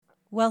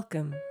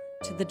Welcome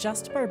to the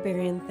Just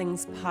Barbarian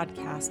Things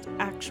podcast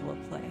actual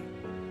play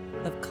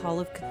of Call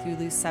of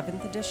Cthulhu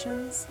 7th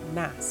Edition's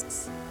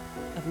Masks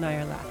of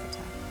Nyarlathotep.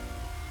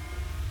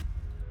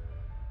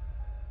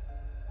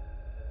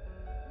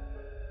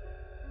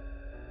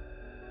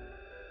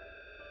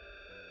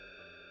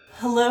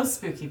 Hello,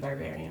 spooky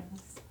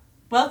barbarians.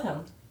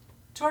 Welcome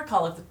to our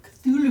Call of the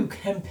Cthulhu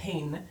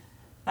campaign.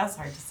 That's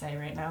hard to say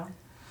right now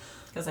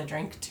because I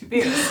drank 2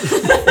 beers.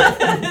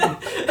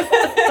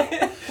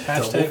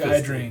 Hashtag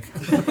I drink.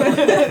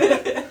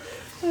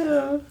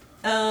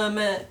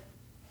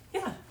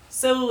 Yeah.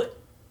 So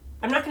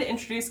I'm not going to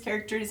introduce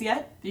characters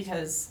yet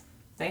because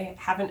they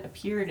haven't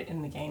appeared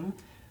in the game.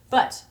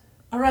 But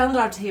around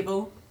our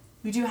table,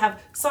 we do have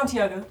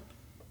Santiago,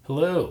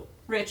 Hello.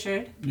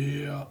 Richard,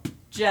 Yeah.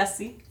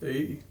 Jesse,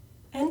 Hey.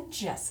 and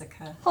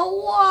Jessica.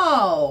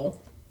 Hello!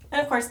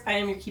 And of course, I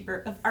am your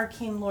keeper of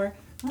arcane lore,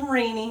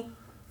 Rainy,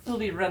 who will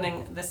be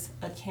running this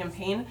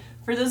campaign.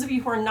 For those of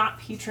you who are not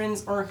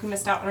patrons or who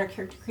missed out on our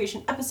character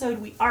creation episode,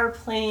 we are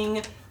playing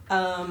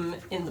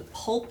in the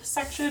pulp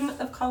section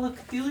of Call of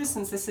Cthulhu,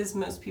 since this is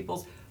most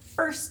people's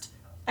first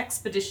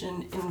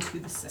expedition into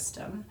the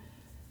system.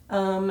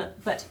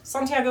 But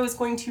Santiago is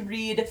going to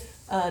read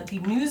the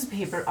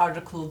newspaper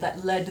article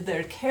that led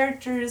their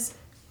characters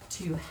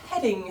to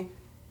heading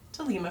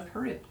to Lima,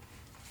 Peru.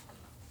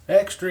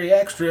 Extra,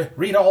 extra.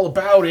 Read all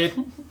about it.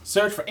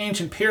 Search for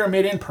ancient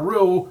pyramid in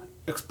Peru.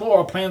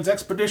 Explorer plans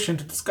expedition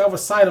to discover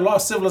site of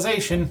lost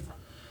civilization.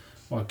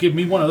 Well, give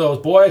me one of those,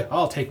 boy.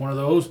 I'll take one of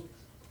those.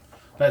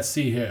 Let's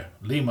see here.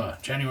 Lima,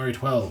 January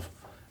 12.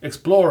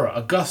 Explorer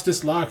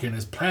Augustus Larkin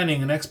is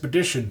planning an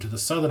expedition to the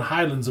southern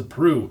highlands of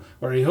Peru,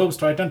 where he hopes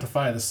to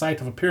identify the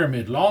site of a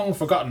pyramid long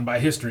forgotten by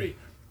history.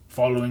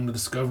 Following the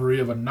discovery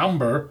of a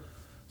number,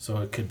 so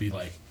it could be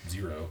like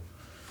 0,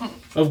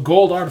 of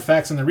gold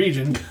artifacts in the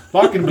region,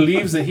 Larkin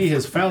believes that he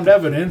has found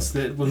evidence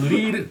that will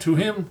lead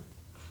him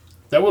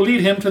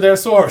to their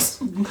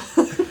source.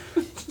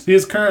 He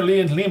is currently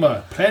in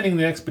Lima, planning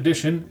the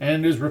expedition,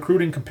 and is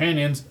recruiting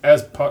companions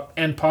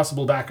and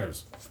possible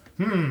backers.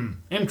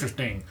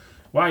 Interesting.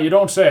 Why, you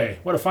don't say.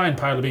 What a fine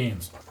pile of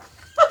beans.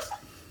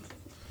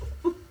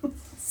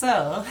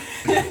 So,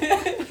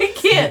 I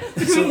can't.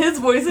 Between his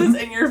voices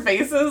and your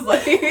faces,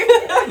 like...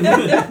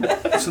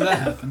 So that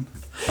happened.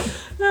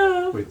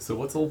 Wait, so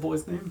what's old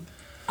boy's name?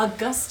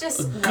 Augustus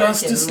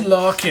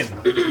Larkin.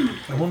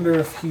 I wonder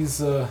if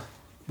he's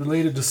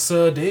related to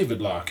Sir David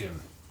Larkin.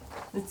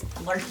 It's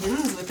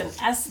Larkins with an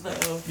S,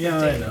 though. Yeah,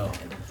 I know.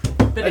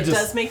 But I it just-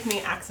 does make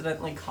me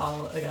accidentally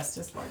call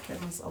Augustus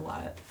Larkins a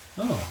lot.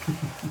 Oh,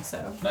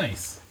 So,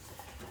 nice.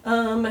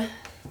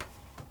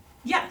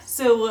 yeah,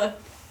 so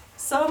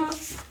some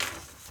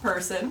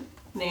person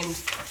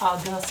named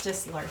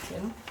Augustus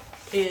Larkin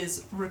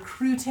is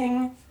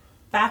recruiting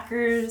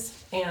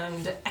backers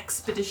and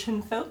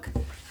expedition folk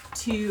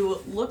to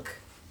look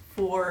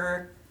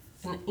for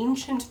an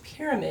ancient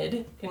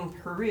pyramid in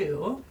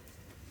Peru,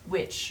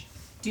 which,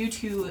 due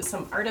to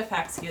some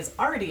artifacts he has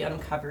already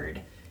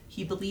uncovered,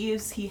 he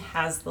believes he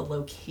has the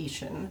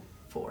location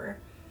for.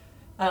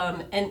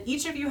 And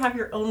each of you have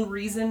your own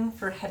reason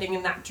for heading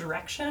in that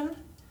direction.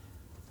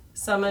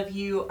 Some of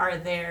you are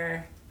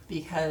there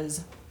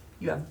because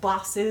you have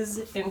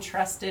bosses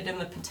interested in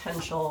the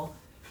potential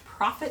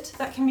profit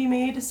that can be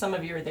made. Some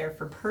of you are there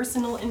for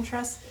personal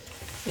interest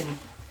in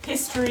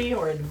history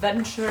or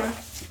adventure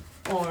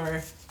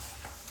or,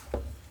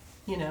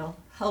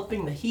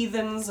 helping the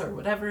heathens or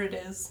whatever it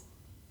is.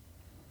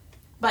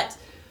 But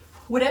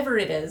whatever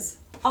it is,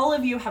 all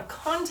of you have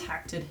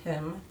contacted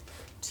him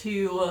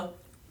to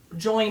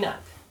join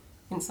up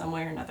in some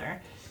way or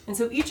another. And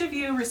so each of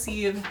you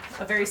receive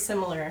a very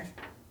similar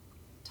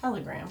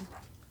telegram.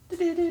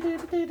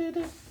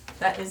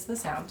 That is the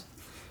sound.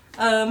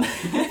 And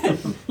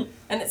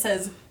it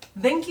says,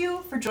 "Thank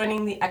you for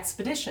joining the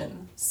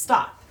expedition.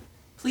 Stop.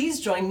 Please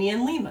join me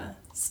in Lima.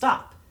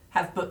 Stop.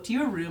 Have booked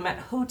you a room at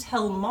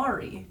Hotel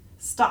Mari.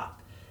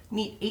 Stop.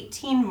 Meet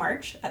 18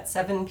 March at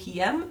 7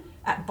 p.m.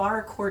 at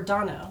Bar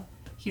Cordano,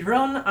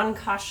 Giron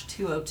Ancash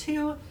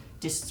 202,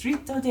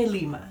 Distrito de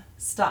Lima.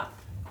 Stop.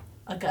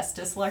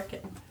 Augustus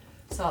Larkin."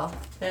 So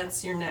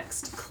that's your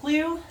next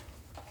clue. We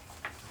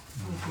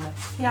can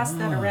pass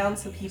that around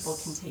so people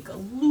can take a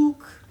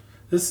look.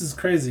 This is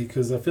crazy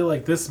because I feel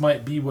like this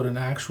might be what an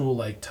actual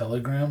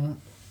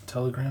telegram.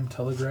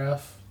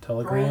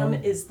 Gram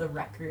is the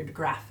record,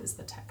 graph is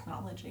the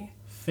technology.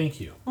 Thank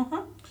you.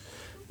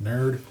 Mm-hmm.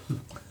 Nerd.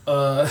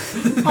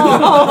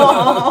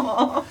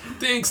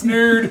 Thanks,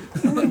 nerd.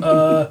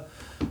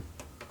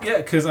 Yeah,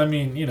 because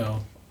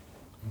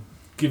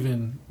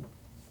given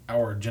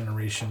our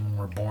generation when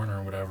we're born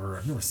or whatever,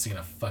 I've never seen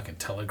a fucking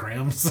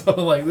telegram. So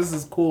this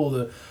is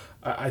cool.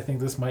 I think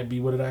this might be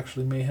what it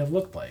actually may have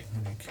looked like.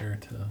 Would you care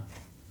to?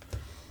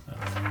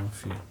 I don't know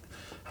if you.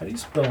 How do you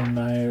spell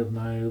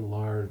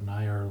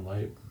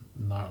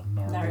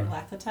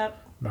Nyarlathotep.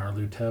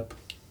 Nyarlathotep.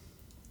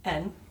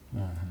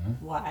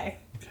 N-Y-A-R.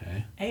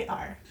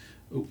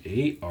 Oh,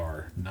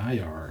 A-R.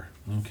 Nyar.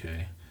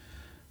 Okay.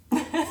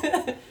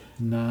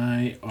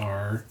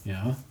 Nyar.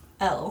 Yeah.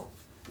 L.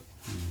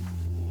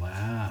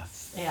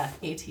 Yeah,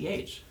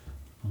 ATH.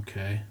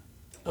 Okay.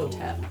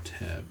 OTEP.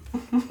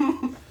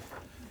 OTEP.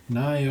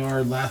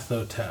 Nyar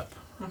Lathotep.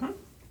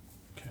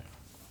 Okay.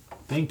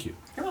 Thank you.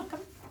 You're welcome.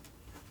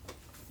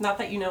 Not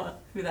that you know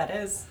who that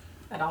is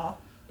at all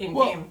in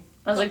Well, game.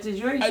 I was like, did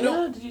you already I say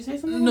don't- that? Did you say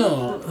something?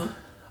 No.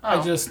 I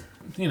just,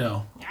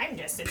 I'm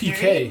just a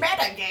PK.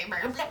 meta gamer.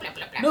 Blah, blah, blah,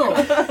 blah. no.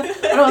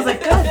 And I was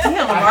like, God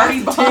damn, I'm I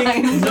already have to take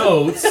behind.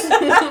 notes,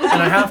 and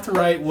I have to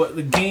write what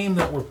the game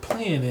that we're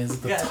playing is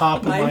at the Yeah,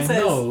 top of mine my says-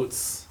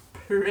 notes.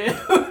 Peru,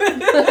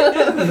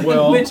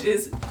 Well, which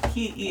is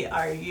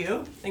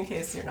PERU, in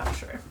case you're not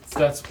sure.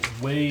 that's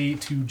way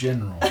too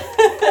general.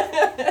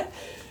 I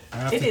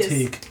have It to is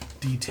take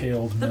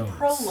detailed The notes.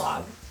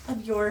 prologue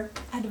of your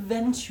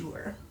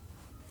adventure.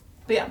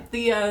 But yeah,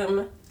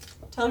 the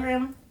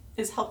Telegram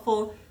is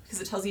helpful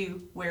because it tells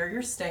you where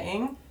you're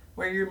staying,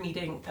 where you're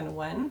meeting, and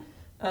when.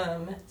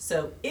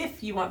 So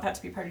if you want that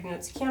to be part of your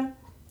notes, you can.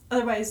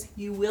 Otherwise,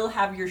 you will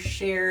have your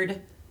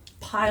shared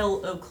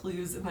pile of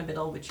clues in the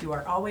middle, which you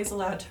are always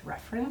allowed to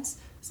reference,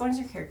 as long as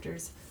your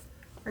characters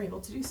are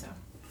able to do so.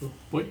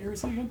 What year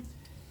is it again?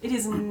 It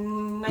is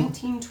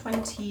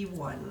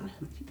 1921.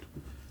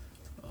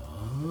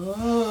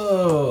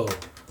 Oh,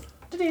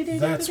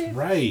 that's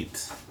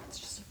right. It's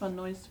just a fun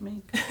noise to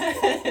make.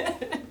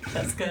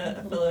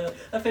 Jessica, the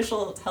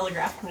official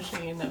telegraph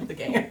machine of the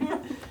game.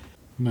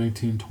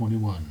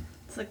 1921.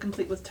 It's like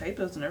complete with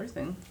typos and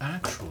everything.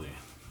 Actually,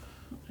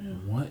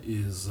 what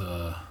is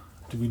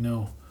do we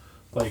know,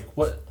 like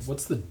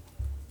what's the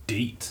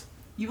date?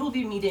 You will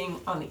be meeting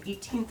on the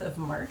 18th of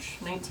March,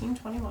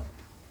 1921.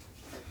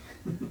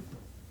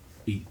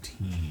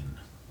 18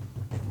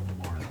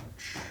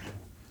 March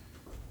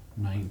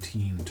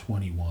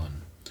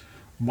 1921.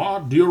 My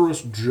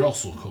dearest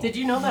Jessica. Did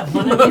you know that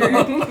one of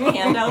your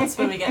handouts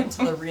when we get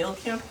into the real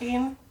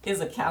campaign is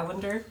a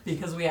calendar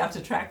because we have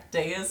to track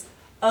days?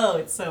 Oh,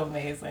 it's so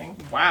amazing.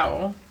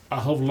 Wow. I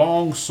have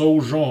long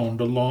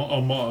sojourned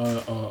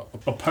along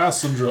a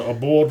passenger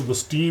aboard the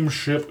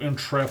steamship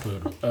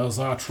Intrepid as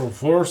I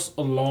traverse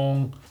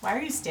along Why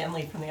are you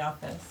Stanley from The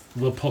Office?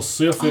 the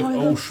Pacific I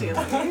love Ocean.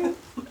 Stanley.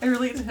 I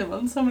relate to him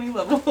on so many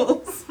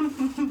levels.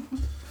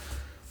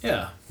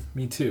 Yeah,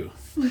 me too.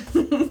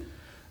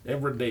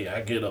 Every day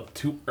I get up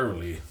too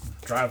early,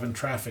 driving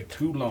traffic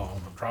too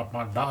long, drop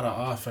my daughter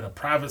off at a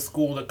private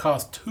school that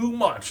costs too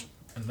much,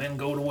 and then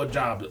go to a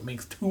job that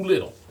makes too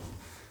little.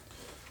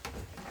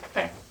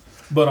 Fair.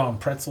 But on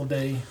pretzel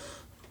day,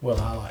 well,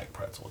 I like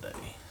pretzel day.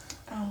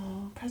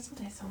 Oh, pretzel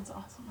day sounds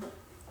awesome.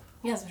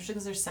 Yeah, especially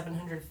because there's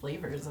 700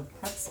 flavors of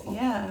pretzel.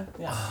 Yeah.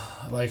 Yeah.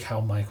 I like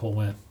how Michael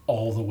went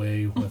all the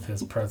way with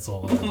his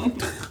pretzel and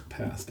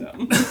passed out.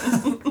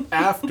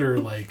 After,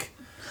 like,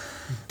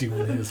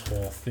 doing his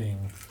whole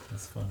thing.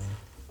 It's funny.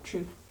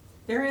 True.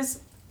 There is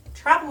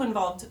travel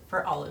involved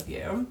for all of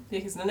you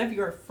because none of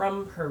you are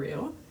from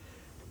Peru,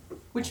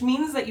 which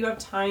means that you have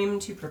time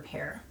to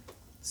prepare.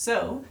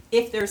 So,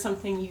 if there's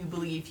something you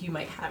believe you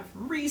might have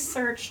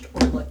researched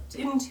or looked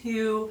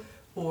into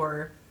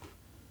or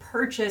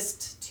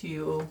purchased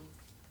to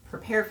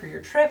prepare for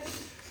your trip,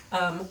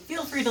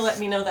 feel free to let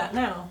me know that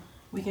now.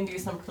 We can do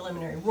some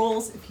preliminary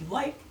rolls if you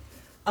like.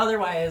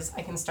 Otherwise,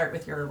 I can start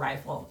with your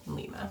arrival in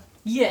Lima.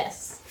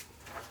 Yes.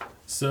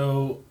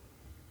 So,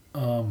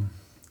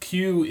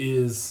 Q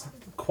is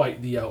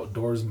quite the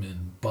outdoorsman,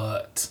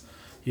 but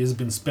he has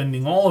been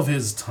spending all of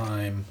his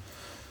time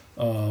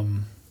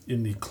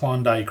in the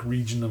Klondike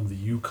region of the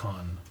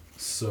Yukon.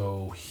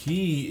 So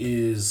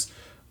he is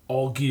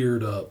all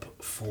geared up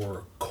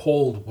for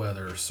cold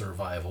weather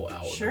survival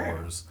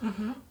outdoors.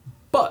 Sure.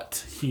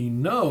 But he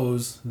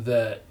knows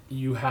that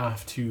you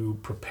have to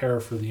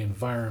prepare for the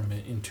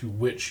environment into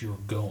which you're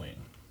going.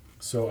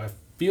 So I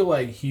feel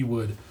like he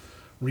would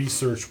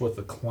research what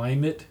the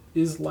climate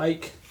is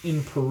like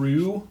in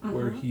Peru,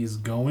 where he's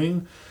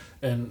going,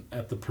 and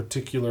at the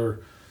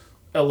particular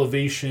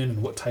elevation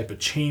and what type of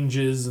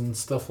changes and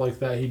stuff like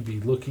that he'd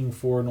be looking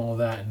for and all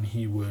that, and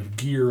he would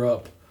gear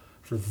up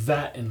for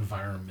that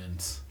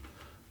environment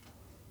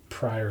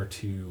prior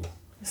to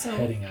So,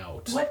 heading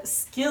out. what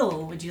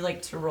skill would you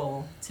like to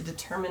roll to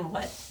determine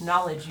what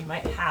knowledge you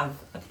might have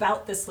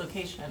about this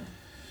location?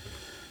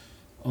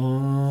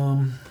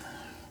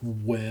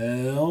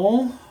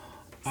 Well,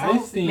 I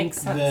Sounds- think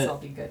makes sense. that I'll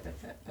be good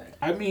with it. But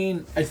I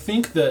mean, I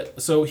think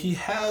that so he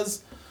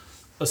has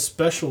a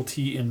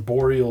specialty in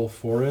boreal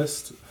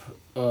forest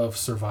of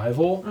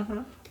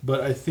survival,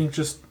 but I think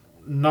just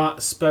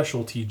not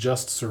specialty,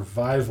 just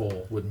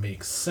survival would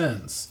make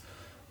sense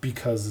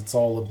because it's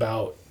all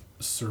about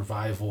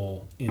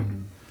survival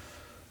in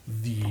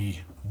the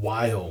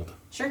wild.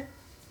 sure,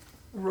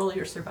 roll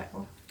your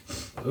survival.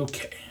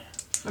 Okay.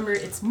 Remember,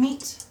 it's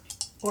meat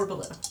or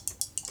below.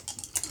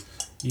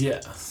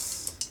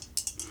 Yes.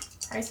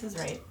 Price is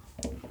right.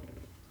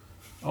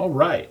 All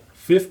right.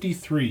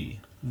 53.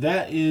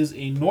 That is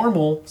a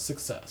normal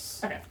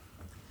success. Okay.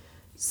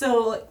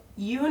 So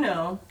you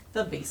know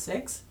the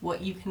basics,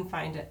 what you can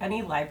find at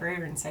any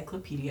library or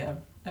encyclopedia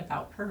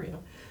about Peru.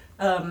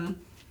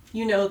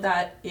 You know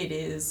that it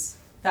is,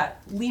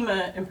 that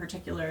Lima in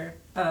particular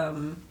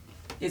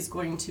is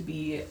going to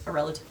be a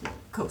relatively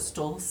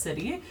coastal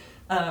city,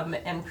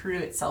 and Peru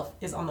itself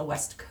is on the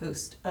west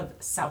coast of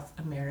South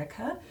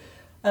America.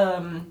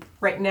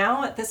 Right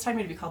now, at this time,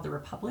 it'd be called the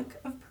Republic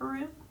of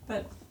Peru,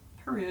 but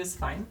Peru is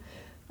fine.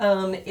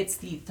 It's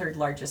the third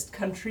largest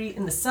country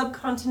in the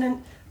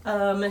subcontinent.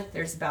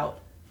 There's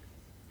about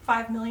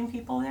 5 million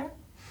people there.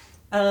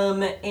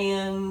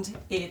 And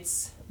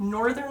its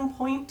northern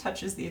point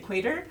touches the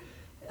equator,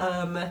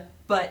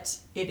 but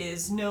it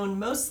is known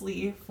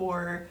mostly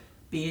for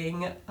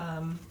being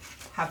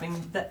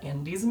having the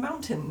Andes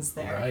Mountains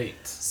there. Right.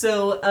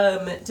 So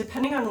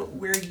depending on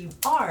where you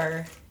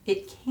are,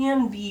 it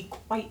can be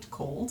quite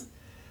cold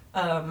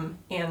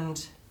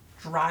and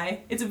dry.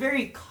 It's a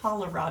very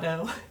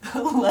Colorado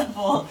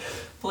level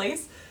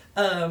place.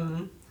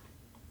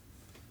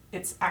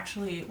 It's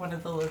actually one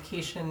of the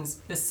locations,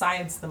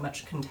 besides the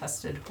much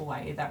contested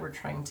Hawaii, that we're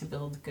trying to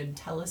build good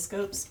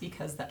telescopes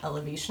because the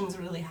elevation's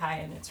really high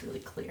and it's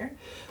really clear.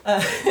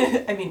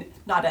 I mean,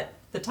 not at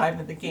the time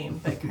of the game,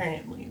 but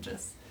currently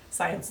just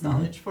science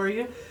knowledge for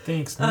you.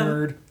 Thanks,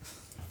 nerd.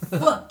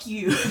 Fuck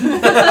you.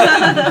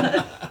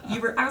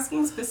 You were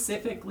asking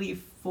specifically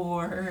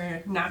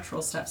for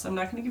natural stuff, so I'm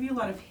not going to give you a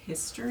lot of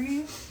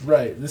history.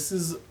 Right. This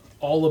is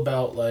all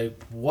about like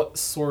what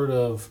sort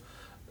of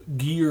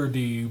gear do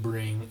you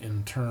bring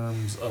in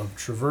terms of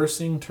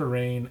traversing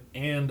terrain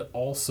and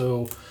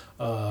also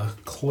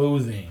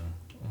clothing?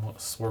 What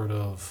sort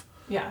of,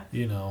 Yeah.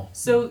 you know?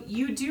 So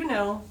you do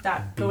know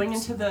that going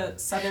Boots into the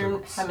southern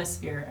shirts.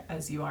 hemisphere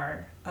as you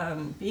are,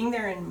 being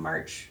there in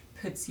March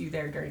puts you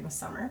there during the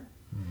summer.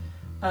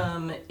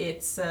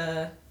 It's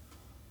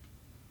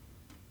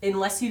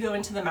unless you go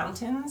into the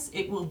mountains,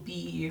 it will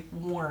be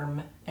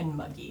warm and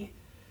muggy.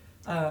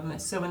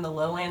 So in the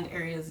lowland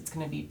areas, it's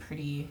going to be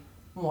pretty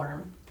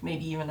warm,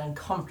 maybe even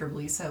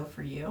uncomfortably so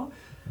for you.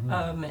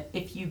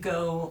 If you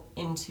go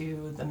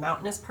into the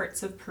mountainous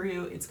parts of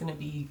Peru, it's going to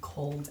be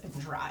cold and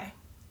dry.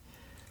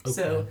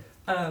 So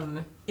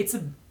it's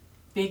a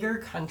bigger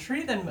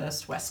country than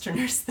most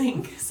Westerners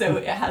think, so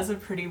it has a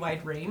pretty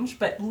wide range,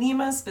 but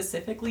Lima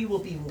specifically will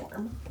be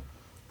warm,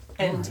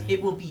 and Alright.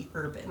 it will be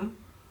urban.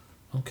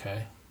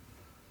 Okay.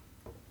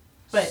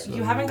 But you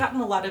So- haven't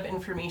gotten a lot of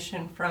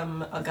information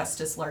from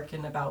Augustus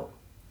Larkin about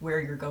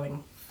where you're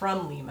going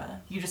from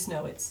Lima. You just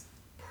know it's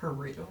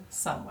Peru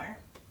somewhere.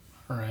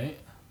 All right.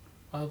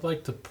 I'd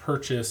like to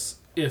purchase,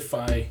 if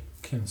I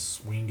can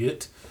swing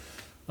it.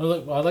 I'd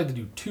like to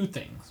do two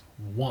things.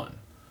 One,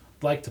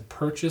 I'd like to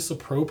purchase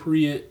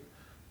appropriate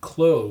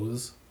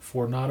clothes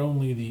for not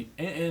only the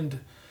and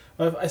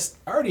I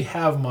already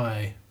have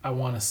my, I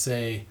want to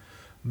say,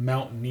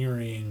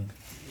 mountaineering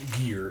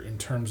gear in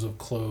terms of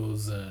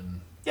clothes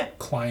and Yeah.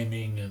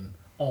 climbing and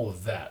all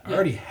of that. I Yeah.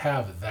 already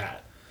have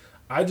that.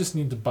 I just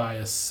need to buy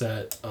a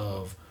set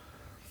of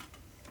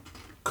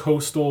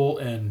coastal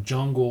and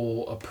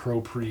jungle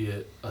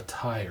appropriate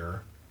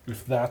attire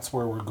if that's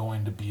where we're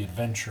going to be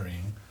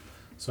adventuring.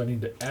 So I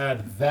need to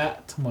add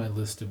that to my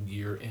list of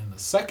gear. And the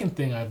second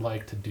thing I'd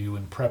like to do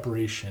in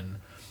preparation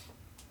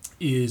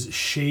is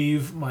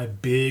shave my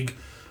big,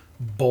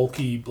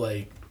 bulky,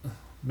 like,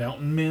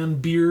 mountain man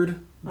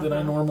beard that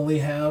I normally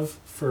have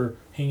for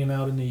hanging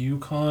out in the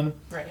Yukon.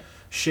 Right.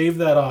 Shave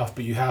that off,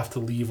 but you have to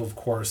leave, of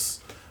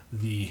course,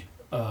 the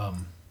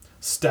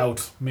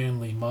stout,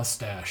 manly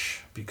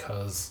mustache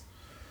because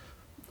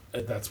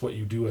that's what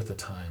you do at the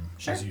time.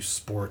 Sure. Is you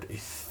sport a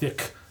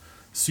thick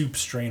soup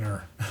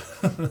strainer.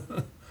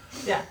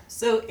 Yeah,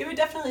 so it would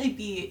definitely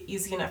be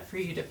easy enough for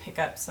you to pick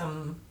up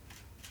some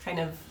kind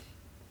of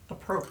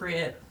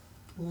appropriate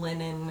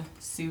linen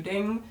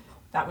suiting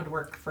that would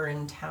work for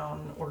in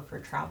town or for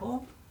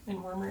travel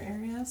in warmer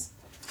areas.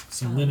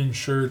 Some linen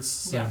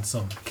shirts yeah. and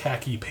some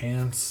khaki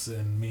pants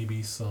and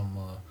maybe some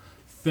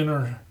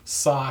thinner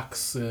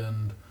socks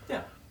and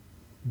Yeah,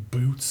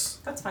 boots.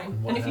 that's fine.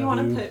 And what And if you have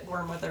want you. to put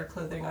warm weather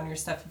clothing on your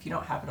stuff, if you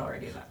don't have it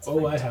already, that's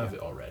Oh, fine I too. have it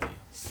already.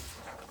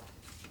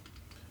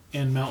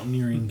 And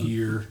mountaineering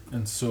gear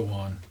and so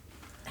on.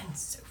 And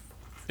so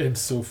And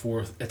so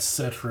forth,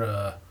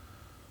 etc.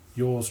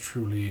 Yours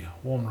truly,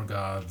 warm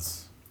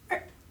regards.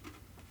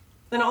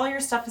 then all your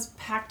stuff is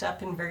packed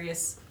up in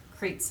various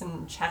crates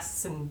and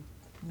chests and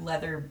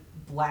leather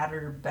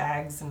bladder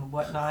bags and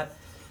whatnot.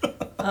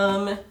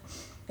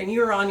 And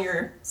you're on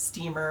your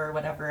steamer or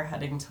whatever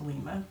heading to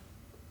Lima.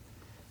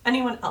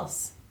 Anyone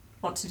else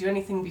want to do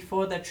anything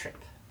before their trip?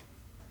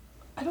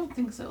 I don't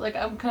think so. Like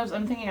I'm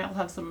thinking I'll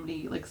have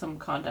somebody, like some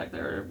contact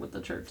there with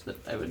the church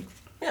that I would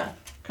Yeah,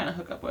 kind of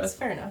hook up that's with.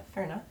 fair enough.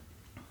 Fair enough.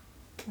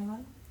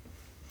 Anyone?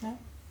 No?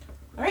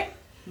 All right.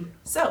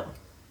 So,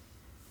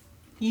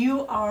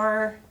 you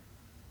are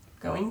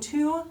going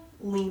to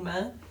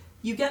Lima.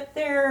 You get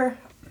there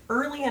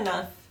early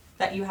enough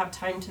that you have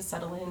time to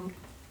settle in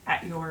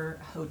at your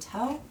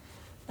hotel,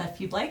 if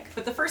you'd like.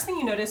 But the first thing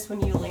you notice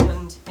when you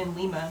land in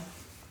Lima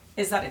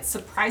is that it's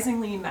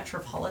surprisingly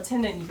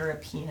metropolitan and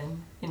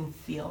European in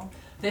feel.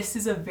 This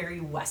is a very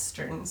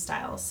Western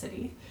style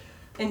city.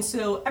 And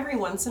so every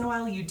once in a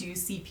while you do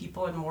see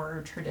people in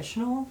more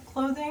traditional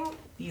clothing.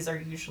 These are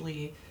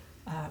usually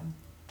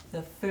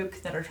the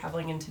folk that are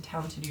traveling into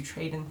town to do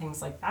trade and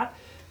things like that.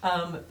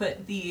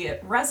 But the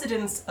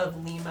residents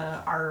of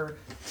Lima are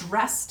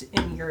dressed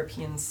in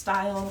European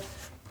style,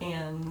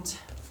 and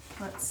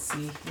let's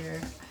see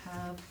here.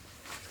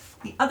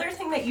 The other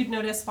thing that you'd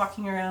notice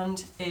walking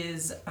around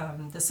is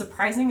the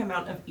surprising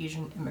amount of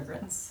Asian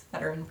immigrants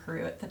that are in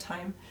Peru at the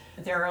time.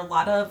 There are a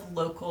lot of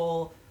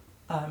local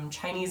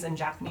Chinese and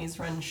Japanese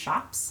run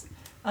shops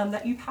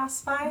that you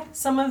pass by.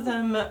 Some of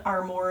them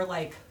are more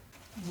like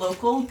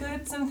local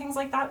goods and things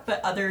like that,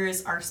 but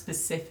others are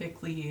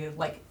specifically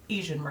like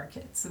Asian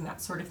markets and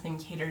that sort of thing,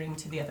 catering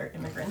to the other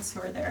immigrants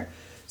who are there.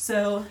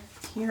 So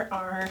here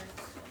are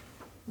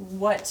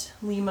what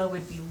Lima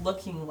would be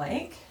looking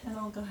like, and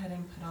I'll go ahead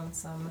and put on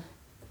some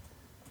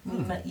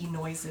Lima-y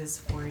noises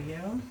for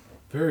you.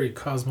 Very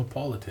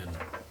cosmopolitan.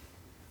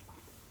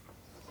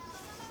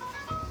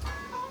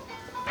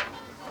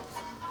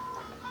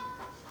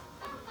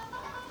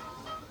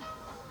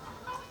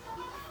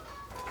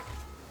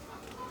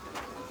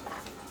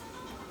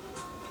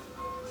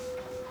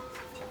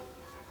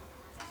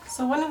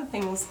 So one of the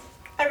things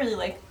I really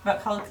like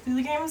about Call of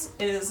Cthulhu games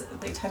is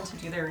they tend to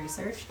do their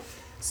research.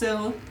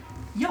 So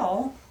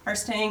y'all are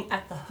staying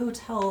at the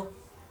Hotel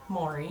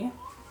Mori,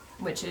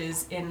 which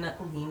is in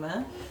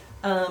Lima.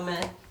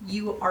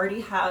 You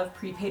already have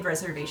prepaid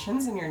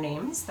reservations in your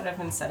names that have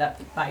been set up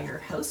by your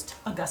host,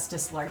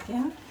 Augustus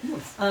Larkin.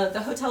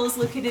 The hotel is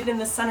located in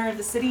the center of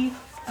the city,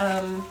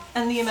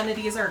 and the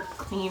amenities are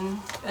clean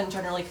and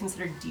generally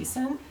considered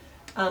decent.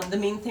 The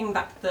main thing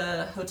that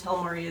the Hotel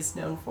Mori is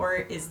known for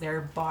is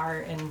their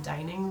bar and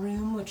dining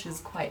room, which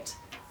is quite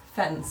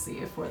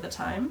fancy for the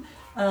time.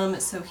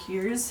 So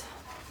here's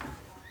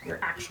your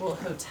actual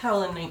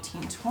hotel in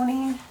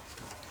 1920.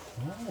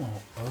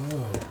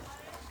 Oh.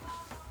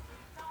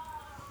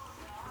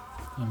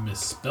 I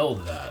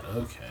misspelled that.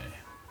 Okay.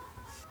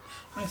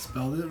 I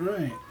spelled it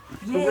right.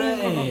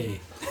 Hooray!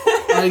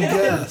 I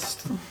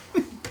guessed.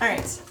 All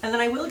right, and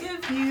then I will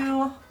give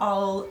you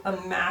all a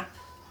map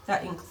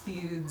that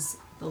includes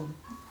the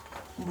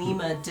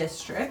Lima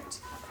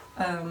district,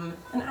 and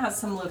it has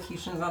some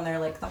locations on there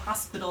like the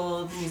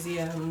hospital, the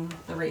museum,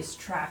 the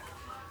racetrack,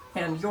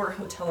 and your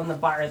hotel and the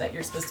bar that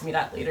you're supposed to meet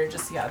at later,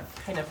 just so you have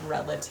kind of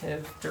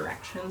relative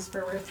directions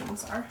for where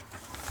things are.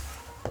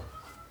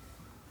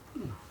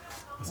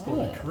 I spelled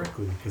it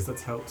correctly because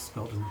that's how it's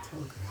spelled in the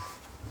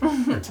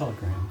telegram. Or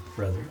telegram,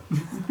 rather.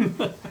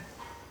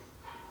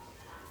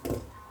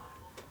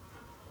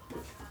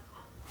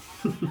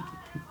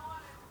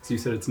 So you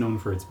said it's known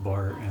for its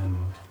bar and...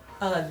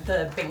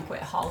 The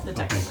banquet hall, the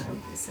dining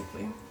room,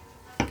 basically.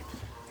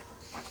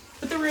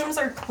 But the rooms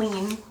are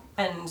clean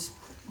and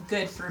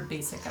good for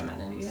basic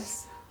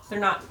amenities. They're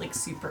not like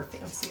super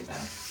fancy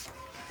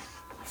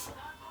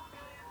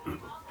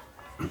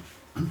though.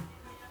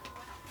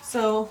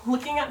 So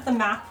looking at the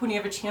map when you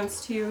have a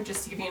chance to,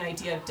 just to give you an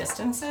idea of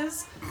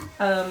distances,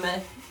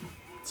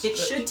 it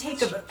should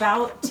take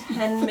about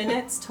 10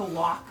 minutes to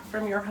walk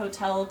from your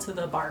hotel to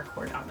the bar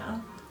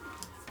Cordana.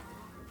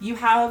 You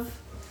have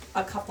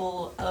a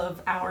couple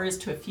of hours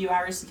to a few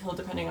hours to kill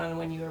depending on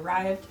when you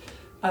arrived.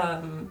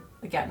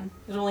 Again,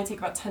 it'll only take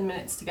about 10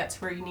 minutes to get to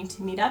where you need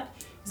to meet up.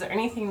 Is there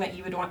anything that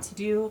you would want to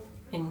do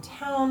in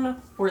town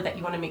or that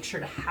you want to make sure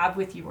to have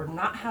with you or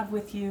not have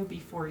with you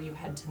before you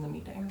head to the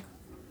meeting?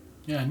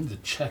 Yeah, I need to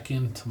check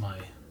into my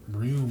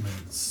room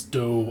and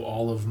stow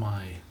all of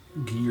my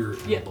gear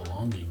and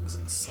belongings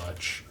and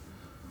such.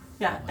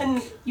 Yeah,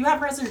 and you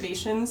have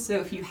reservations,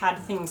 so if you had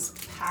things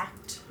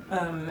packed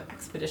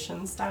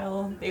expedition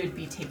style, they would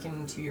be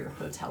taken to your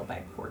hotel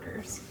by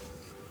porters.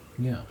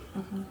 Yeah.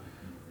 Mm-hmm.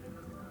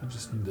 I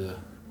just need to,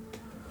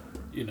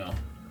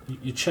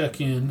 you check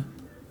in,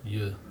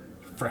 you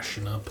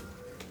freshen up,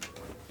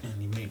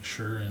 and you make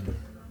sure and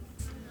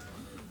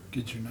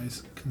Get your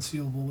nice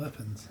concealable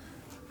weapons.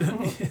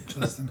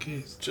 Just in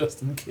case.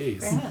 just in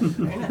case. Very nice,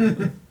 very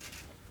nice.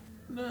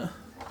 Nah,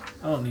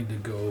 I don't need to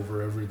go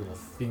over every little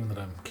thing that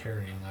I'm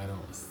carrying, I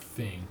don't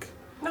think.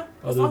 No,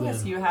 as Other long as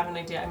than- you have an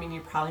idea. I mean,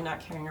 you're probably not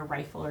carrying a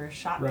rifle or a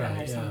shotgun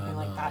Right, or something yeah,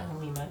 like no. that in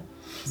Lima.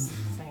 Just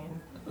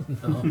saying.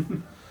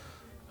 No.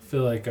 I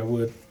feel like I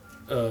would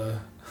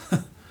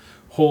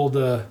hold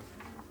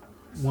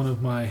one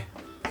of my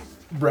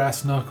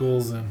brass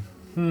knuckles and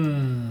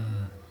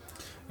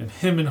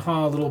hem and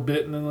haw a little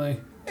bit and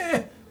then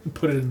and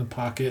put it in the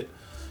pocket.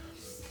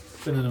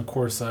 And then of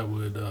course I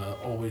would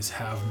always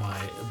have my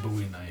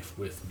Bowie knife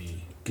with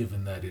me,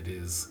 given that it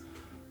is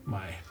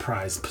my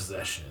prized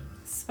possession.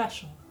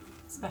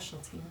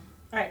 Specialty.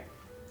 All right.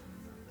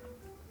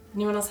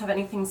 Anyone else have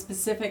anything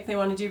specific they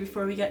want to do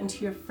before we get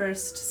into your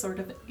first sort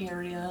of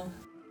area?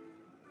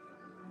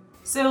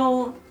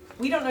 So,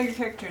 we don't know your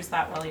characters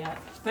that well yet,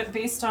 but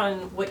based on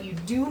what you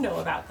do know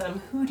about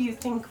them, who do you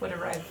think would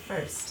arrive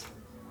first?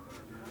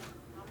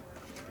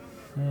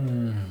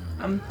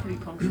 I'm pretty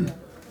punctual.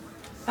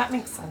 That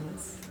makes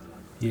sense.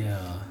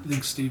 Yeah. I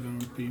think Steven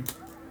would be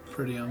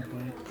pretty on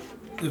point,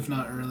 if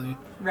not early.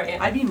 Right.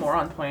 I'd be more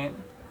on point.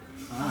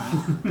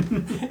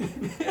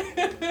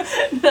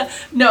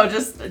 No,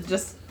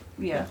 just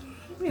yeah.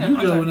 You You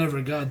know, go okay.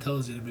 whenever God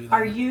tells you to be there.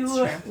 Are you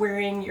Sure.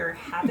 wearing your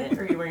habit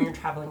or are you wearing your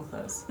traveling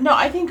clothes? No,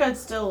 I think I'd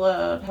still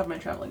have my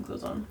traveling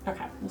clothes on.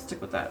 Okay. We'll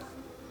stick with that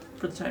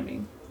for the time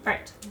being.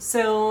 Alright.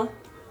 So,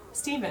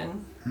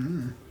 Stephen,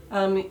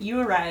 you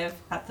arrive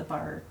at the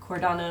bar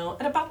Cordano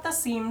at about the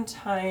same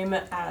time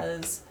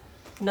as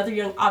another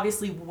young,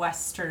 obviously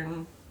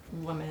Western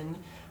woman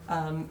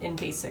in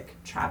basic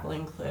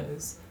traveling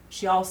clothes.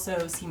 She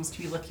also seems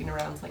to be looking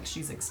around like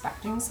she's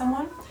expecting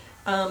someone.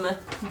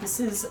 This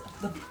is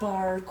the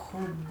bar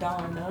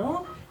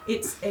Cordano.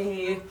 It's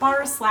a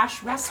bar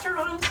 /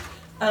 restaurant.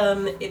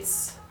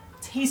 It's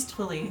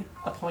tastefully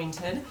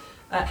appointed.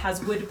 It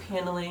has wood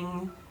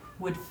paneling,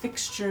 wood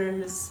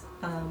fixtures,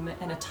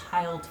 and a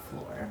tiled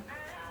floor.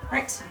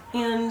 Right,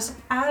 and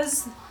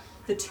as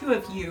the two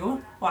of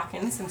you walk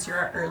in, since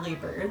you're early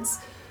birds,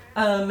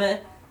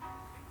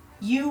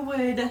 you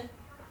would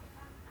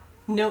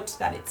note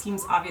that it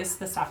seems obvious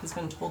the staff has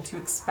been told to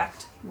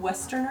expect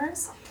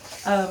Westerners,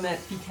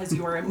 because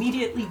you are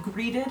immediately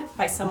greeted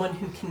by someone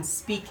who can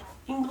speak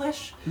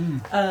English,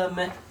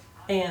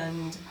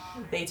 and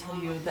they tell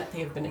you that they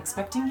have been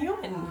expecting you,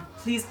 and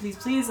please, please,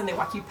 please, and they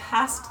walk you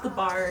past the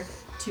bar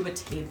to a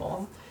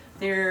table.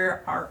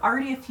 There are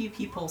already a few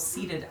people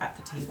seated at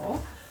the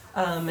table.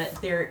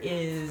 There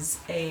is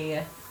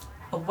a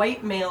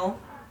white male,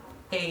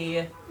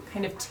 a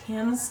kind of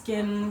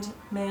tan-skinned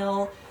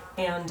male,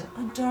 and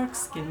a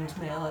dark-skinned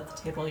male at the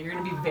table. You're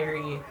going to be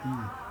very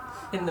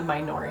in the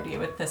minority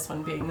with this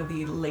one being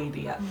the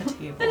lady at the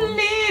table.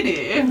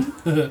 Lady!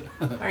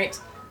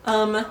 Alright.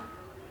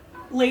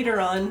 Later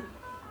on,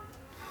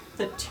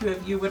 the two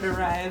of you would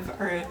arrive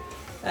or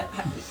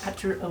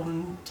at your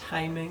own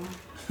timing.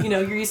 You know,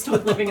 you're used to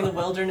living in the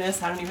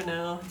wilderness. I don't even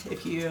know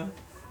if you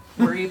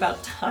worry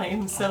about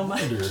time so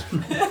much. Do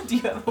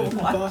you have a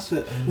watch?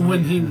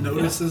 When he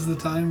notices the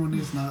time when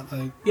he's not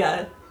like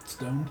Yeah.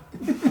 stoned.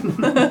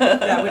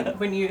 Yeah,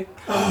 when you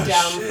come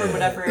down from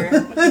whatever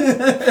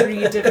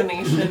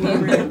pre-divination you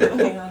were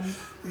working on.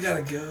 We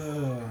gotta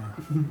go.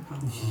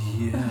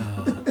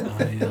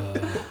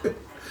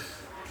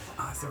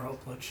 Eyes are all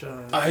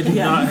bloodshot. I do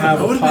Yeah. not have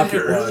I a would have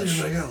been pocket here earlier, watch.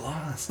 but I got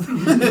lost.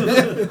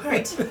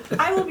 Alright,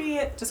 I will be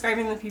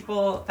describing the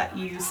people that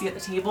you see at the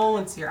table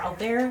once you're out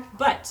there,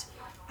 but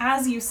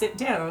as you sit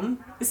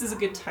down, this is a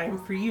good time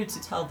for you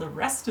to tell the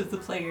rest of the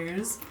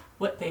players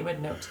what they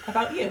would note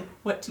about you.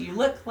 What do you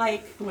look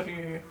like? What are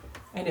your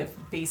kind of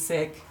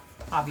basic,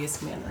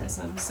 obvious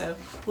mannerisms? So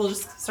we'll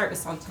just start with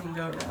something and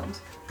go around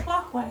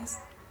clockwise.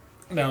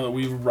 Now that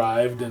we've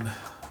arrived and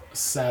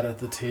sat at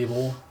the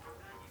table,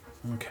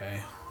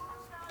 okay.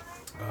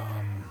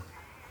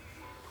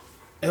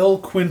 L.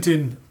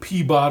 Quentin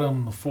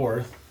Peabottom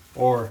IV,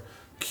 or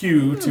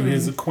Q to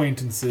his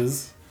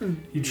acquaintances.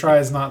 He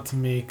tries not to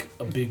make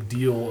a big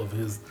deal of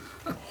his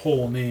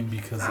whole name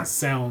because it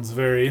sounds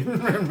very.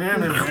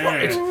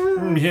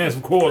 Yes,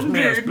 of course,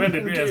 yes,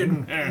 splendid, yes.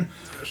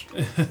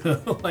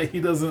 Like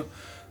he doesn't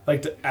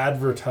like to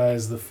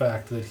advertise the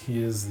fact that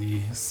he is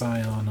the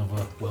scion of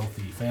a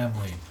wealthy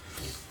family.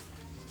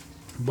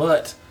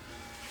 But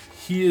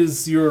he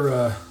is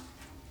your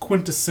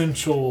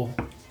quintessential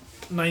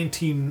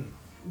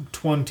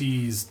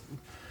 1920s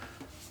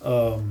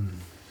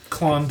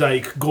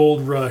Klondike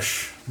Gold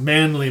Rush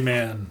manly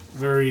man,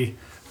 very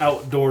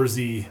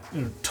outdoorsy,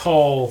 you know,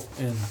 tall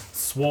and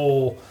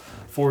swole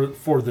for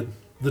the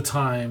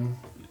time,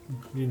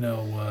 you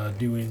know,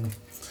 doing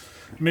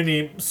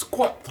many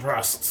squat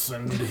thrusts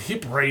and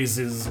hip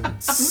raises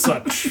and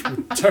such,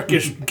 with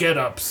Turkish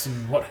get-ups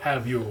and what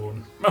have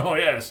you. Oh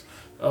yes,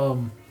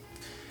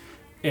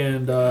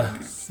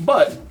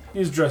 but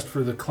he's dressed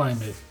for the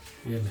climate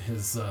in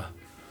his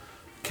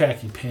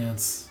khaki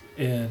pants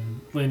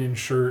and linen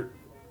shirt,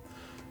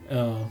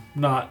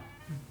 not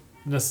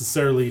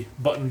necessarily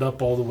buttoned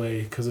up all the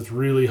way because it's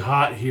really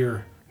hot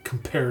here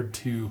compared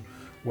to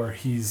where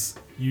he's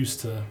used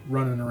to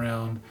running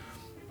around.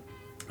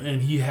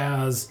 And he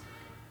has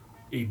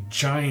a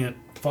giant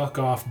fuck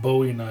off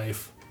Bowie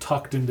knife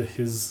tucked into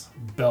his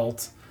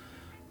belt,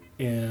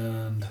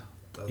 and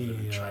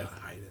Doesn't try to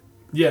hide it.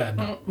 yeah,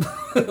 no.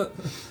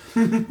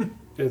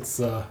 It's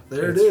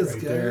There it it's is,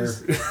 right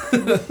guys.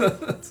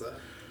 there.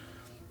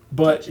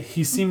 But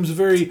he seems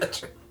very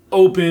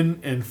open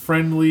and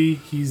friendly.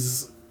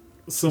 He's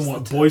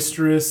somewhat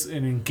boisterous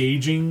and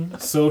engaging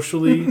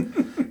socially.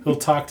 He'll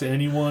talk to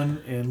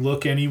anyone and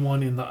look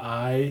anyone in the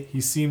eye.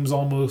 He seems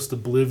almost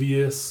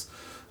oblivious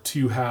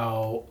to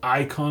how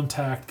eye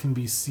contact can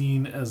be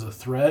seen as a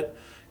threat.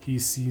 He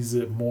sees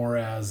it more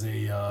as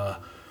a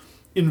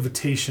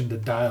invitation to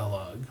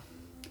dialogue,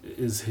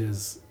 is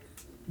his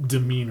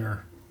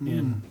demeanor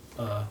in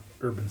a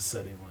urban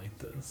setting like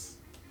this.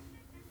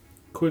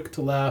 Quick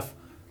to laugh,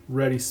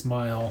 ready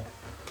smile,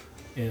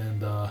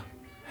 and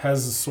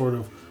has a sort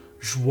of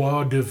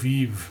joie de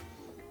vivre,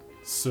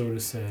 so to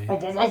say.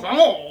 Bonjour.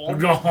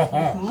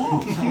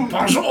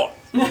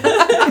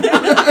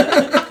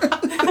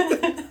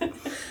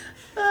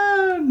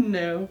 Oh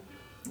no.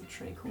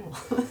 That's really cool.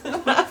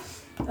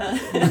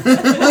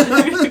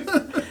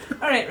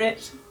 All right,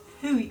 Rich.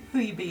 Who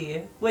you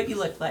be? What you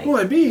look like? Who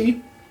I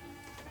be?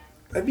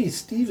 I'd be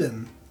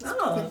Stephen.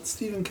 Oh,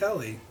 Stephen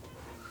Kelly.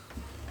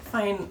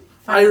 fine.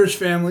 Irish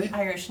family.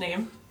 Irish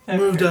name.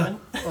 Moved to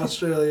Everyone.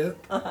 Australia.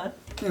 Uh-huh.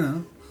 You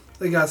know,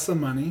 they got some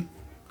money.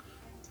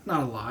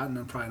 Not a lot, and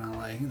they're probably not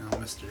like,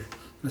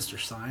 Mr.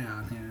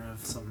 Scion here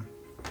of some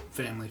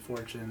family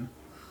fortune.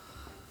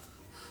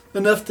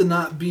 Enough to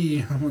not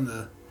be one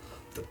of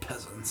the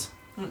peasants.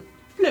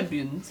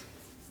 Plebeians.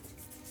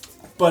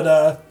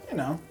 But, you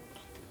know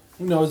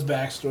his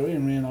backstory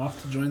and ran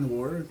off to join the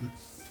war. And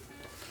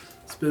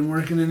it's been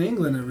working in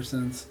England ever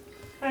since.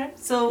 Alright,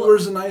 so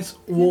Wears a nice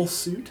wool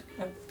suit.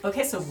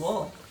 okay, so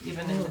wool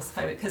even in this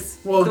climate because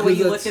Well, the way 'cause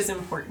you look that's- is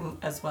important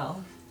as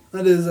well.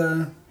 That is,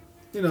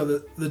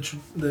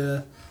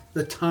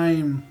 the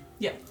time.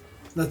 Yeah,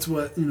 That's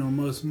what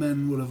most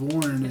men would have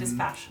worn it is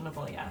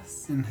fashionable.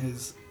 Yes. in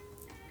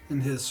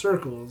his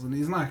circles, and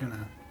he's not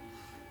gonna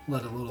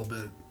let a little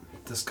bit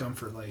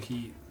discomfort like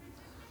heat.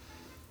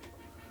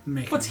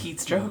 What's heat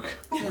stroke?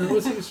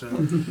 What's heat stroke?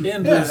 And Yeah,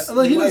 there's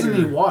like he doesn't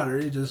lighter- need water.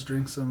 He just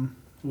drinks some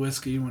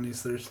whiskey when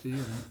he's thirsty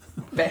and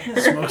Bear.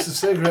 smokes a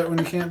cigarette when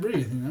he can't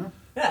breathe.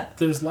 Yeah.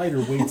 There's lighter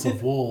weights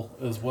of wool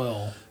as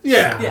well.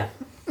 Yeah. Yeah.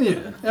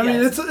 I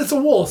mean, Yes. it's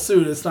a wool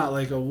suit. It's not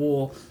like a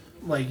wool,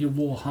 like your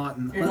wool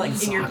hunting. You're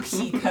like in your socks.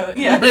 pea coat.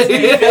 Yeah.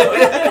 Pea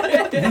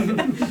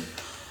coat.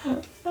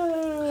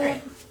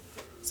 Alright.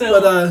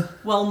 So But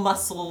well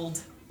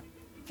muscled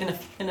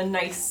in a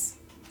nice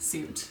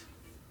suit.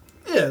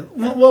 yeah,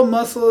 well,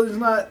 muscle. He's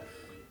not,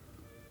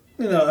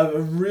 a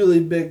really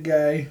big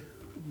guy,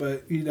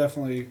 but he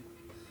definitely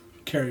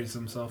carries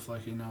himself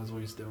like he knows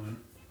what he's doing.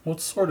 What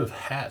sort of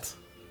hat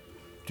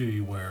do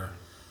you wear?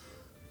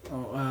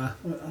 Oh,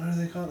 what are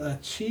they called? A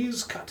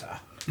cheese cutter.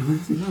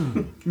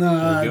 There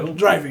No, you go.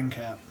 driving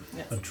cap.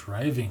 A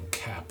driving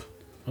cap.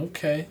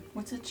 Okay.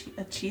 What's a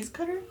cheese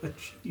cutter? A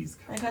cheese.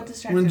 I got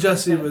distracted. When for a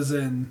Jesse second. was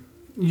in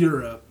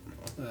Europe,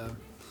 a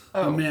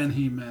Oh. man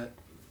he met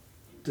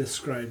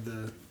described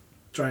the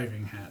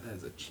driving hat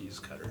as a cheese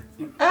cutter.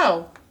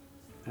 Oh.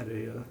 At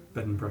a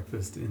bed and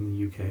breakfast in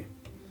the UK.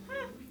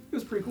 It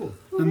was pretty cool.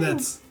 And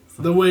that's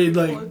the way,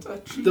 like, What a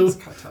cheese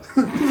cutter.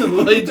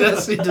 the way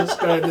Jesse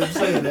described him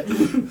saying it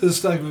has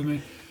stuck with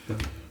me.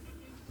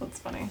 That's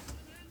funny.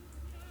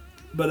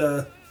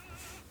 But,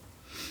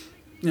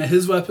 yeah,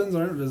 his weapons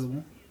aren't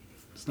visible.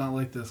 It's not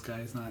like this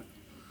guy. He's not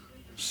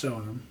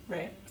showing them.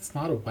 Right. It's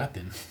not a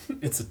weapon.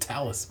 It's a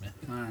talisman.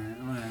 Alright,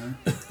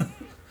 whatever.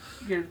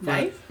 Your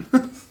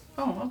knife?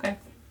 Oh, okay.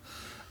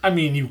 I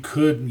mean, you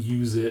could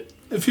use it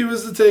If he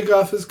was to take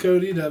off his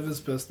coat, he'd have his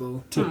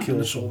pistol to in kill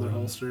the shoulder someone.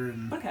 holster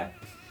and Okay.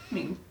 I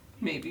mean,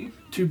 maybe.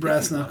 2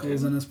 brass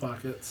knuckles in his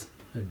pockets.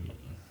 I mean,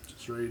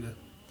 Just ready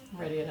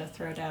Ready to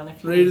throw down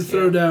if you to need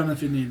throw down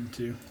if you needed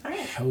to. Alright.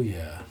 hell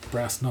yeah.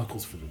 Brass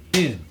knuckles for the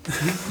win.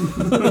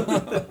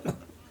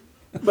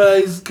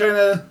 But he's kind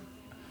of,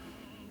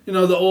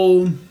 the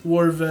old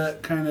war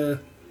vet, kind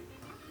of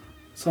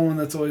someone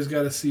that's always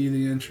got to see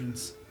the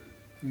entrance.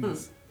 He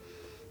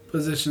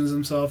positions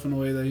himself in a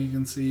way that he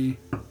can see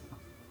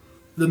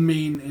the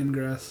main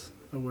ingress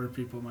of where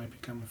people might be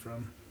coming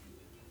from.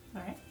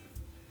 Alright.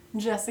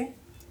 Jesse.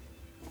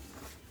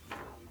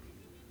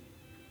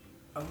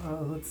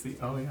 Let's see.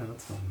 Oh yeah,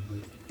 that's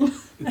one.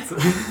 It's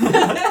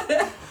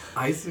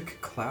Isaac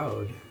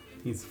Cloud.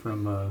 He's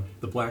from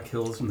the Black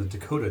Hills from the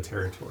Dakota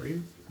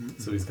Territory,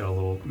 so he's got a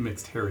little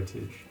mixed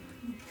heritage.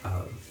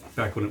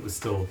 Back when it was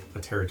still a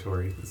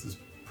territory, this is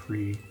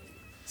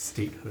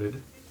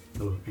pre-statehood.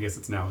 So I guess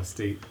it's now a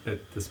state at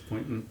this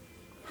point.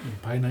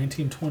 By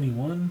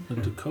 1921, the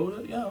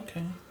Dakota? Yeah,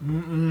 okay.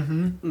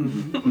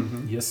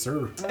 Yes,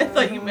 sir. I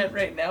thought you meant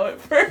right now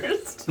at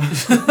first.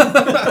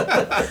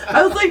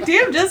 I was like,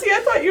 damn, Jesse,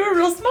 I thought you were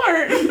real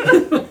smart.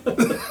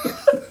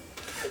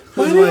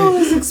 Why do you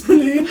always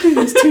explain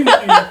things to me?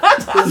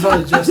 This is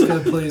why Jessica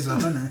plays a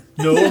hunter.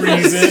 No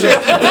reason.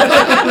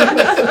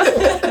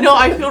 No,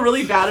 I feel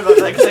really bad about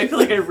that because I feel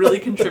like I really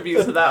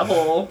contribute to that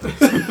whole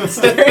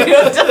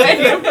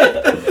stereotype.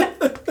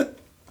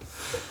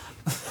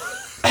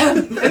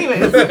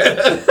 Anyways.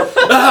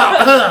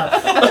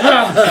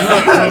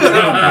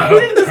 Who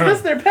didn't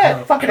dismiss their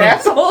pet? Fucking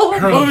asshole.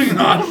 Moving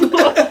on.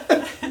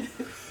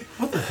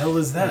 What the hell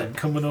is that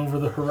coming over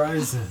the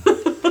horizon?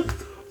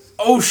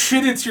 Oh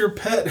shit, it's your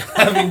pet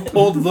having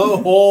pulled the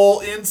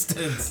whole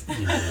instance.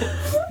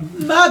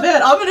 My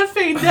bad. I'm gonna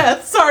feign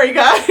death. Sorry,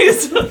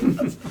 guys.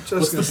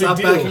 Jessica, the stop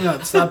big deal? backing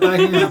up. Stop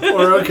backing up.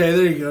 Or, okay,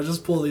 there you go.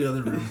 Just pull the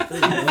other room. There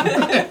you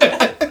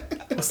go.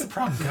 What's the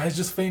problem, guys?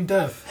 Just feign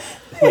death.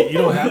 Wait, you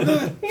don't have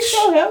that? You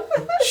know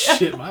him.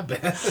 Shit, my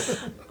bad.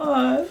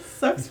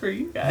 Sucks for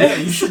you Yeah,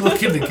 guys. you should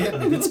look into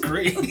getting it. It's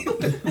great.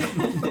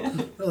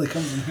 Really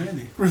comes in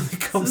handy. Really This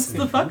comes is in.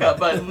 the fuck up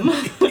button.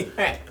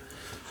 Alright.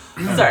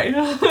 Sorry.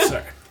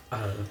 Sorry.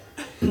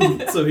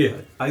 So yeah,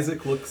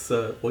 Isaac looks he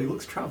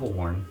looks travel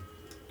worn,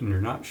 and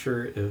you're not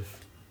sure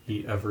if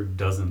he ever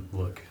doesn't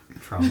look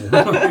travel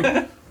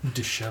worn.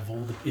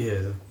 Disheveled.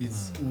 Yeah,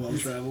 He's well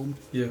traveled.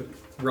 yeah,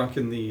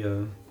 rocking the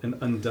an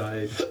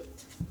undyed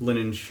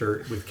linen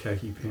shirt with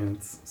khaki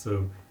pants,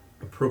 so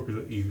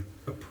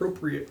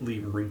appropriately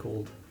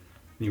wrinkled.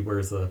 And he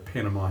wears a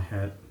Panama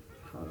hat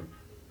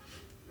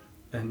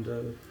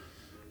And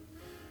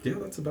yeah,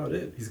 that's about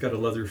it. He's got a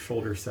leather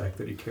shoulder sack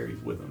that he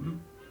carries with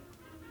him.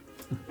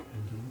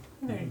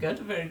 Very good,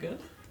 very good.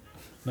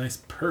 Nice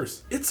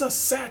purse. It's a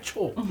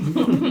satchel.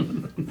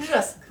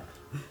 Jessica.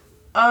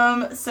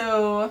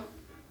 So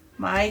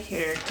my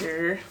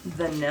character,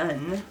 the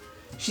nun,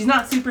 she's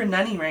not super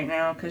nunny right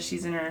now because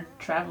she's in her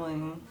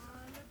traveling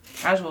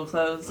casual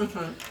clothes.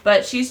 Mm-hmm.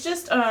 But she's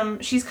just,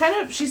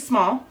 she's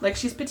small, like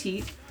she's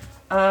petite,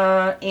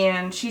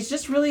 and she's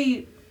just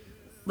really,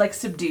 like,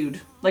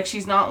 subdued. Like,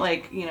 she's not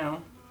like,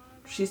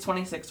 she's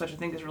 26, which I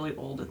think is really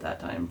old at that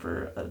time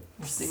for a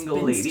single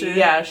Spinster. lady.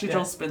 Yeah, she's Yeah.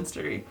 real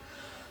spinstery.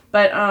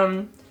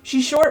 But,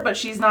 she's short, but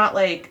she's not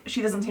like,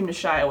 she doesn't seem to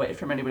shy away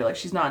from anybody. Like,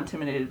 she's not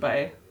intimidated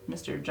by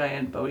Mr.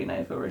 Giant Bowie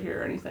Knife over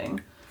here or anything.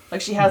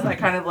 Like, she has that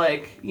kind of,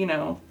 like,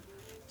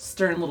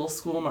 stern little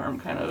schoolmarm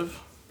kind of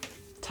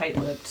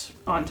tight-lipped,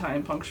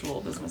 on-time,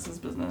 punctual, business is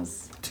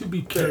business. To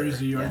be Carries a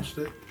carried.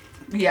 yardstick.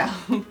 Yeah,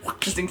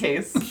 just in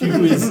case.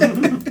 Q is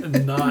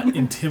not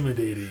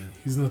intimidating.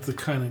 He's not the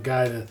kind of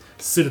guy to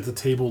sit at the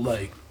table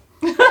like,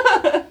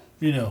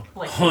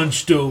 Like-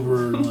 hunched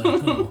over and like,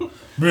 oh,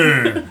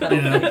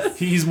 meh.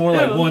 He's more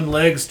like one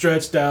leg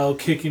stretched out,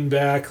 kicking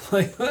back,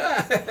 like,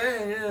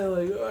 yeah,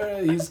 like, all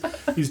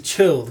right. He's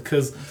chilled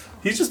because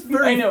he's just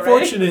very I know, right?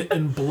 fortunate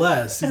and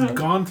blessed. He's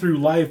gone through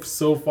life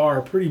so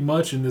far pretty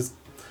much in this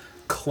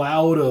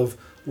cloud of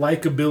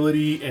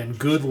likability and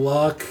good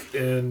luck,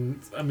 and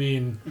I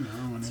mean,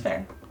 When It's he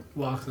fair.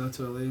 walks up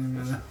to a lady and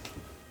gotta,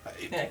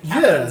 Yeah,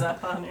 captain's Yeah.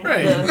 up on her.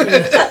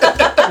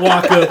 right.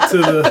 Walk up to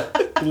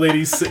the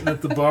lady sitting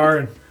at the bar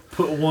and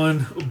put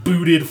one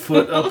booted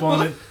foot up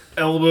on it,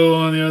 elbow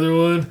on the other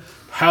one.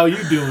 How you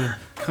doing?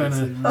 Kind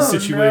of Oh,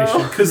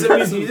 situation. Because I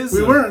mean, he is.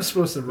 we weren't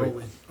supposed to roll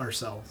it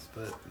ourselves,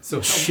 but So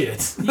how,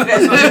 Shit. You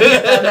guys want to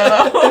get that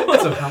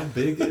out? so how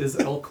big is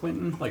El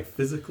Quentin, like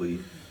physically?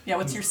 Yeah,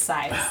 what's your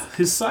size?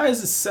 His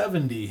size is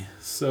 70,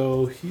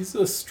 so he's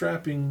a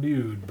strapping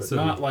dude, but So-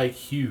 not like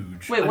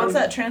huge. Wait, I what's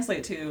don't- that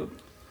translate to?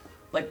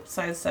 Like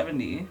size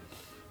 70?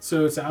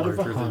 So it's out of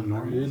Larger than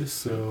normal 100. for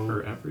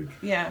So average?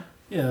 Yeah.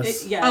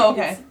 yes, Oh,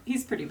 okay.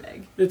 He's pretty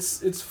big.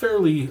 it's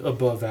fairly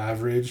above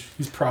average.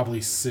 He's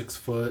probably 6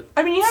 foot.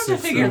 I mean, you have to 6'1".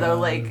 figure though,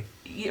 like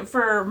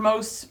for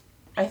most,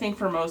 I think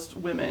for most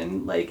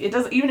women, like it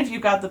doesn't. Even if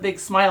you've got the big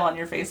smile on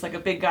your face, like a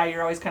big guy,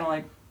 you're always kind of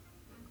like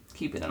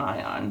keeping an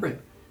eye on. Right.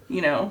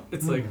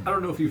 It's like, I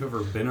don't know if you've ever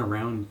been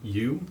around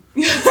you.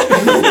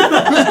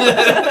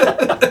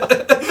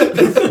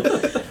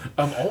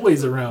 I'm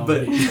always around.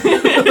 But me.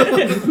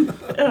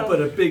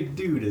 but a big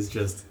dude is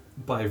just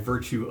by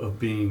virtue of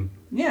being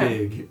Yeah.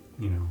 big,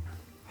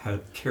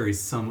 carries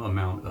some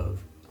amount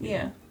of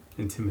Yeah.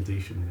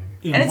 intimidation there.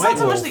 In And it's White not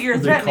so much Wolf, that you're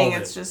they threatening;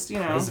 call it's it just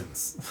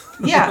presence.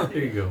 yeah. There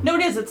you go. No,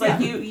 it is. It's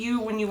like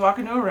you when you walk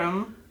into a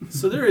room,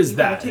 So there is you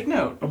gotta that. take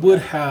note. I would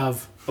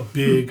have a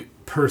big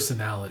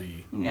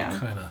personality. Yeah.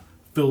 Kind of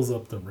fills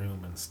up the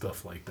room and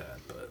stuff like that,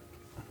 but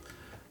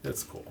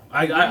that's cool.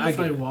 I if I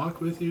get it. walk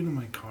with you to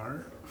my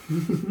car,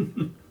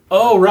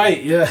 Oh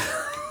right, yeah.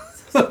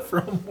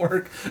 From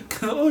work.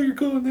 Oh, you're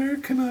going there?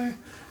 Can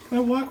I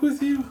walk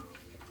with you?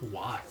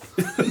 Why?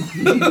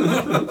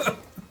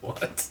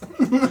 What?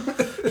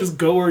 Just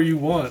go where you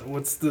want.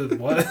 What's the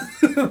what?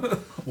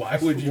 Why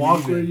would you walk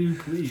even where you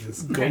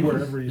please. go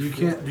wherever you You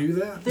feel can't do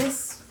that.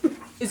 This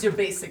is your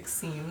basic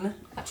scene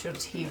at your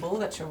table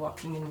that you're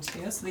walking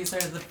into. So these are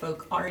the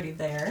folk already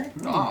there.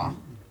 Aw.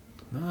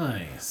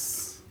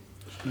 Nice.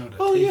 You know, to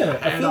Oh, take yeah,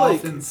 the I hat feel off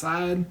like-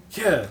 inside.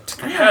 Yeah, take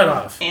your hat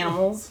off.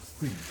 Animals.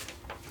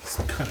 It's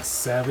kind of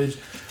savage.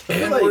 I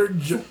feel And like we're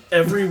ju-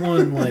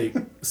 everyone like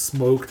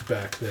smoked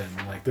back then.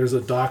 Like there's a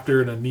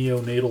doctor in a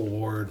neonatal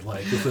ward,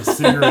 like with a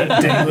cigarette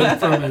dangling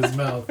from his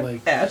mouth.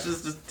 Like Ash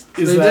is just.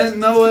 is they that didn't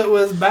know it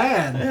was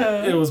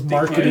bad. it was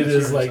marketed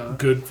pictures as like of-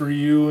 good for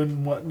you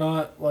and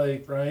whatnot,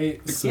 like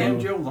right?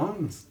 Expand your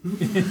lungs.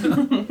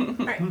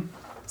 Alright.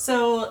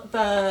 So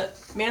the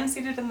man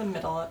seated in the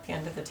middle at the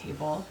end of the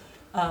table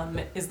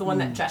is the one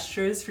that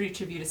gestures for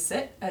each of you to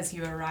sit as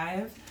you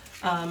arrive.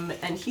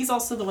 And he's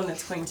also the one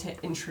that's going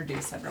to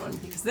introduce everyone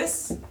because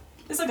this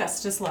is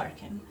Augustus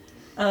Larkin.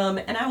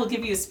 And I will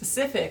give you a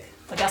specific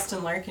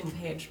Augustin Larkin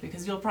page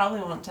because you'll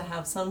probably want to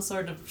have some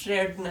sort of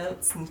shared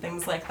notes and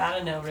things like that.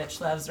 I know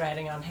Rich loves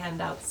writing on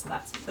handouts, so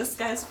that's what this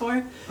guy's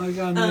for. I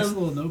got a nice Um,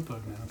 little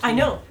notebook now. I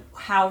know,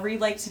 however you'd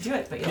like to do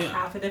it, but you'll Yeah.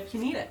 have it if you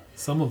need it.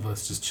 Some of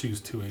us just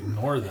choose to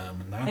ignore them,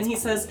 and that's And he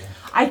cool. says,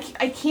 I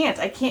can't.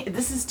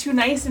 This is too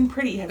nice and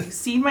pretty. Have you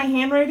seen my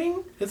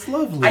handwriting? it's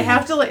lovely. I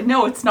have to like.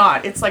 No, it's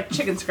not. It's like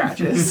chicken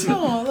scratches.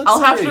 Oh, that's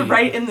I'll have to great.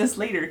 write in this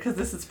later because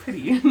this is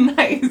pretty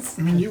nice.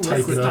 I mean, you Type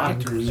work with it up and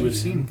doctors. glue it You've in.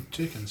 seen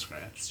chicken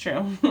scratch. It's true.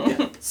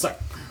 Sorry.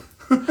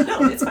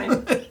 no, it's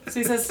fine. So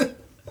he says,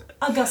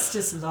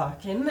 Augustus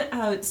Larkin,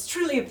 it's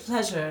truly a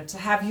pleasure to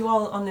have you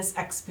all on this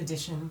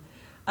expedition.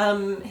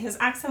 His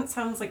accent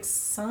sounds like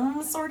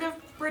some sort of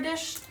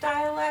British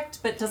dialect,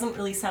 but doesn't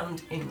really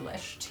sound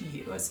English to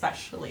you,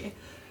 especially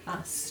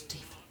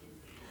Stephen.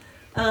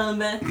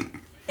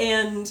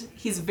 And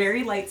he's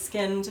very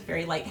light-skinned,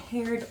 very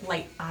light-haired,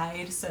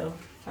 light-eyed, so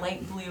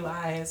light blue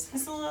eyes.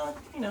 He's a little,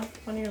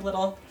 one of your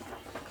little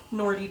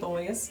Nordy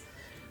boys.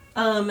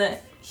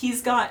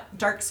 He's got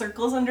dark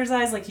circles under his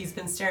eyes, like he's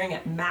been staring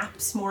at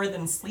maps more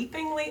than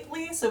sleeping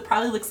lately, so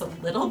probably looks a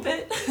little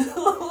bit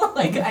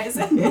like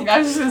Isaac. I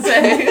was just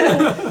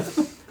gonna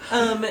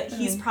say.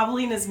 He's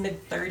probably in his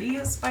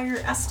mid-30s by your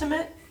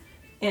estimate,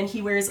 and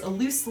he wears a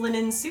loose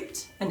linen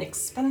suit and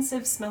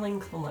expensive smelling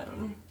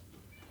cologne.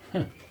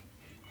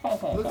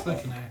 Looks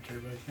like an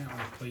actor, but I can't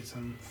like place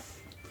him.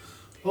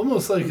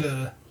 Almost like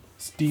a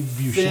Steve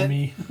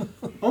Buscemi.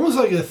 almost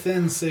like a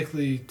thin,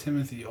 sickly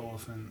Timothy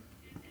Oliphant.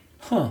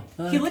 Huh.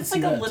 He looks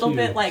like a little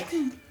bit like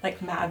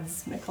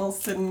Mads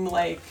Mikkelsen,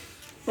 like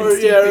Or, if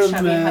Steve yeah, or Buscemi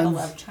had a Mads.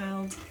 love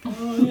child.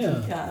 Oh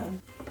yeah. Yeah.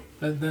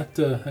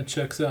 That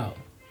checks out.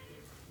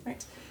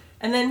 Right.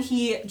 And then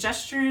he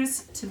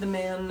gestures to the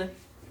man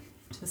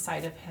to the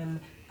side of him,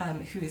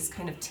 who is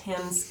kind of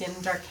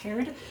tan-skinned,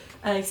 dark-haired.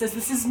 He says,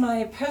 "This is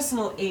my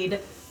personal aide,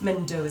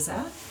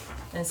 Mendoza."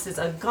 And this is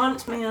a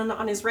gaunt man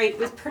on his right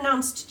with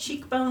pronounced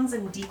cheekbones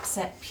and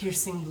deep-set,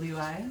 piercing blue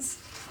eyes.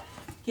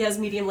 He has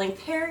medium-length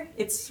hair.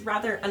 It's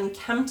rather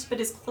unkempt, but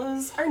his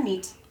clothes are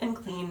neat and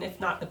clean, if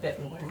not a bit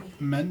worn.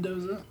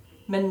 Mendoza?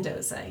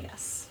 Mendoza,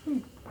 yes.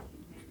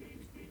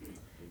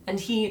 And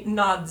he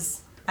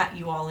nods at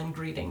you all in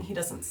greeting. He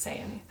doesn't say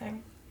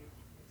anything.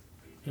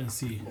 As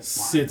he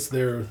sits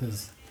there with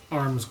his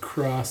arms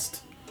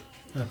crossed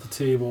at the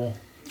table,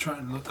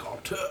 Trying to look all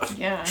tough.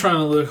 Yeah. trying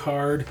to look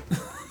hard.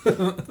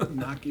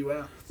 Knock you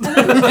out.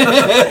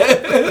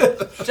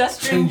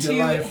 Gesturing Change your to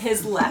life.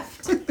 his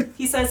left,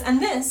 he says,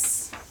 "And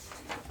this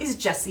is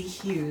Jesse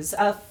Hughes,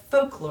 a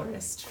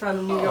folklorist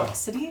from New York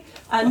City,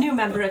 a new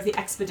member of the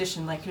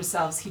expedition like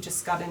yourselves. He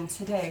just got in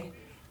today.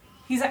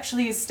 He's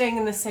actually staying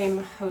in the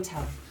same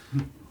hotel."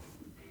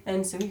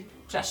 And so he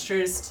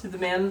gestures to the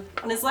man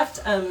on his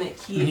left.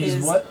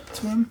 He's what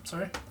to him?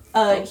 Sorry?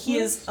 He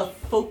is a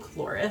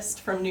folklorist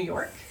from New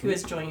York who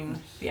has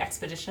joined the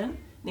expedition,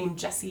 named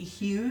Jesse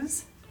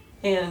Hughes.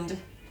 And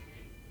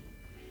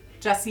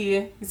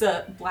Jesse, he's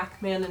a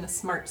black man in a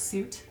smart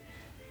suit,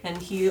 and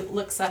he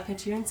looks up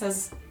at you and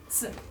says,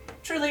 "It's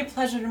truly a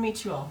pleasure to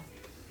meet you all."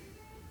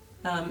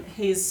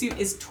 His suit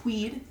is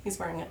tweed, he's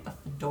wearing a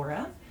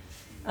fedora,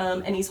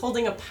 and he's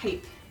holding a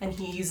pipe, and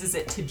he uses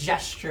it to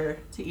gesture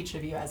to each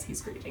of you as he's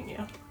greeting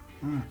you.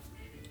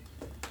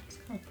 It's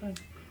kind of fun.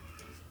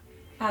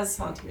 As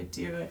Santi would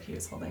do if he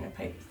was holding a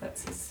pipe.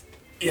 That's his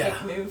Yeah.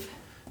 pipe move.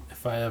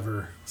 If I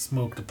ever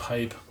smoked a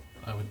pipe,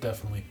 I would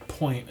definitely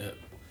point at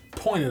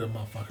a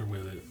motherfucker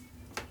with it.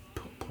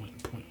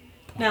 Point.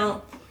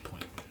 Now,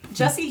 Point.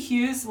 Jesse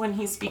Hughes, when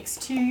he speaks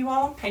to you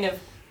all, kind of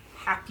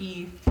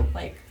happy,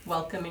 like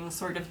welcoming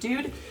sort of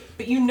dude,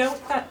 but you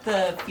note that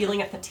the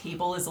feeling at the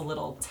table is a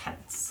little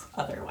tense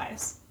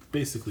otherwise.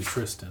 Basically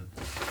Tristan.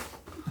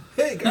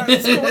 Hey guys,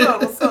 what's going on?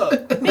 What's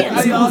up? Man,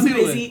 How y'all school's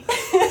doing? busy.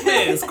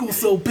 Man, school's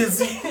so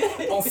busy.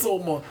 Also,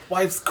 my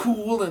wife's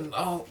cool and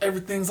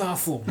everything's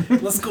awesome.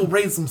 Let's go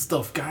raid some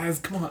stuff, guys.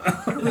 Come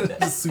on.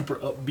 Just super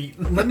upbeat.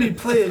 Let me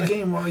play a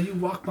game while you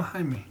walk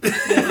behind me.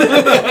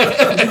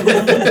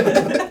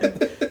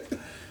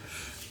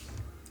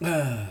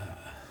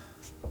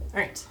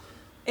 Alright.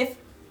 If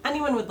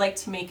anyone would like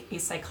to make a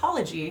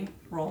psychology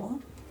roll,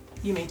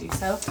 you may do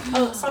so.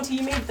 Oh, Santi,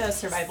 you made the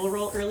survival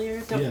roll earlier.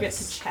 Don't forget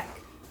Yes. to check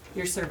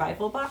your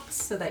survival box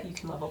so that you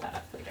can level that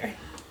up later.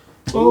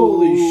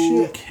 Holy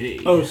shit. Okay.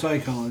 Oh,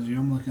 psychology.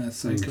 I'm looking at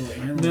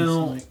psychoanalysis.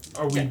 Now, like,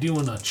 are we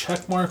doing a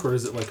check mark or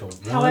is it like a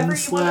However one you wanna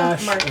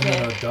slash mark and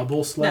then it. a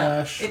double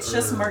slash? No, it's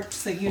just or- marked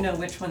so you know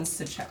which ones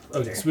to check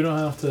later. Okay, so we don't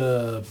have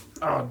to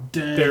oh,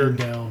 dang. bear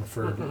down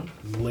for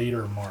Mm-hmm.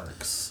 later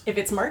marks. If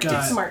it's marked,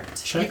 Got it's it.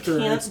 marked. Checked you or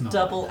can't it's not.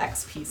 double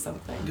XP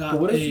something. Got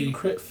But what if a you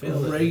crit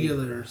fail it?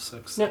 regular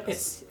success. No,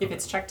 if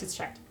it's checked, it's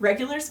checked.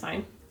 Regular's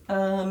fine.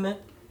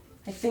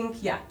 I think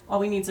all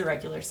we need is a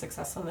regular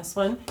success on this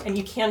one, and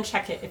you can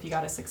check it if you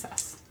got a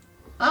success.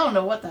 I don't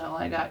know what the hell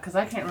I got because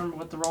I can't remember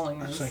what the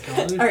rolling is.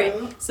 Psychology. All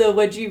right. So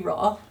what'd you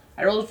roll?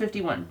 I rolled a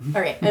 51.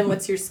 All right, and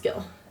what's your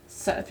skill?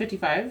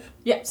 55.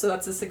 Yeah, so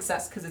that's a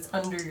success because it's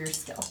under your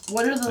skill.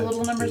 What are the That's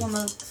little numbers base. on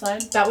the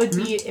side? That would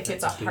be if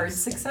it's a hard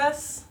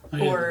success Oh,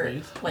 yeah, or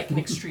base. like an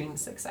extreme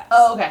success.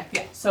 Oh, okay.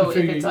 Yeah. So I if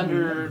figured it's you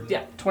under would.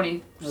 Yeah.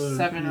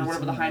 27 or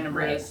whatever the high number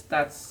Right. is,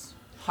 that's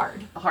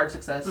Hard. a hard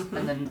success. Mhm.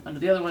 And then under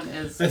the other one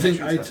is. I think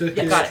an I extra took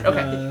Yeah, it. got it,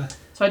 okay.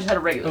 So I just had a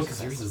regular Oh, because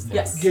success. yours is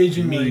Yes.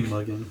 Gauging mean like.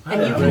 mugging.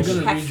 And you I'm can gonna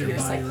check read your your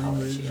body psychology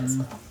language as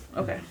and-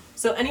 well. Okay.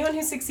 So anyone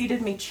who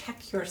succeeded may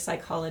check your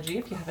psychology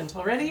if you haven't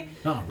already.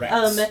 Oh,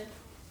 rats.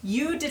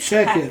 You detect,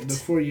 Check it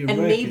before you and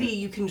wreck maybe it.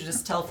 you can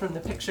just tell from the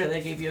picture they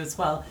gave you as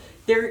well.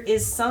 There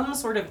is some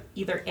sort of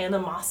either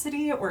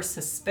animosity or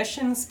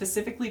suspicion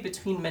specifically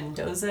between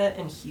Mendoza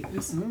and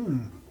Hughes.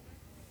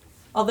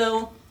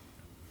 Although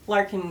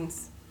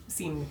Larkin's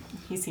seems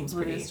pretty.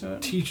 Oblivious to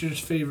it. Teacher's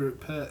favorite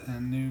pet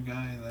and new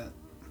guy that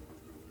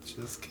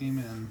just came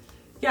in.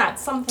 Yeah,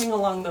 it's something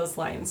along those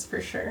lines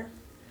for sure.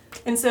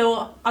 And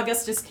so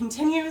Augustus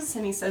continues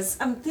and he says,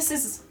 this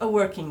is a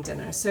working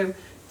dinner, so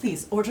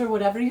please order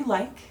whatever you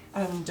like.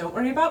 Don't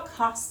worry about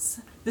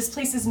costs. This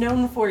place is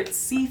known for its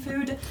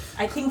seafood.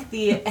 I think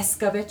the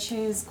escabeche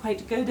is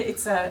quite good.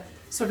 It's a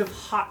sort of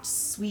hot,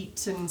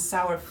 sweet, and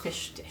sour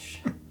fish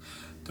dish.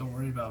 Don't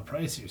worry about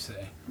price, you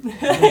say. You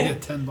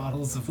get 10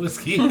 bottles of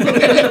whiskey. So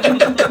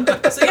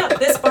yeah,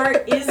 this bar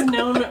is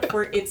known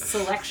for its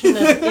selection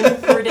of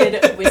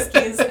imported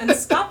whiskeys and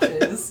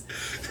scotches.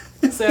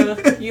 So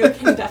you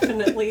can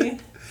definitely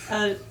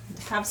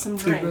have some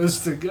Two drinks. rows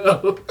to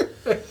go.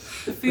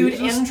 The food Is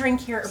this- and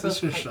drink here are Is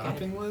both this your quite good.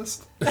 shopping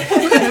list?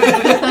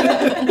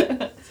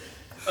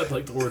 I'd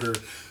like to order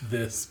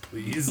this,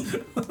 please.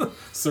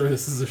 Sir,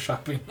 this is a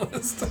shopping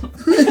list.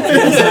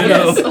 I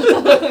know.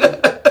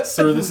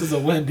 Sir, this is a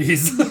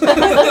Wendy's.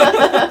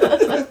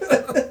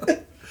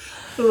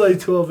 Like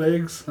 12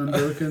 eggs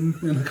unbroken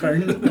in a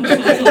carton.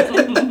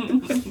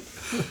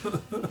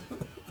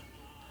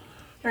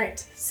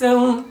 Alright,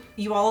 so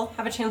you all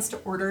have a chance to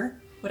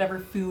order whatever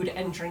food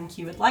and drink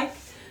you would like.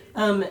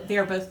 They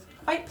are both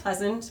quite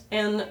pleasant,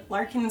 and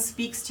Larkin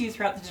speaks to you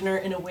throughout the dinner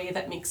in a way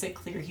that makes it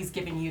clear he's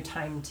giving you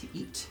time to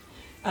eat.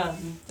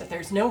 That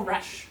there's no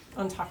rush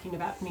on talking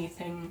about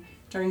anything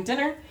during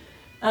dinner.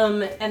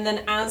 And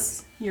then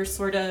as you're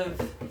sort of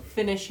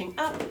finishing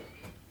up,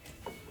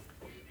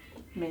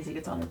 Maisie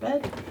gets on her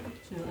bed.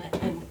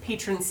 and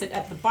patrons sit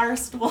at the bar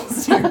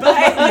stools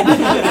nearby.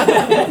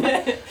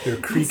 Their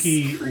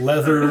creaky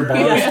leather bar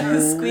Yeah,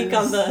 stools. squeak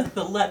on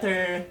the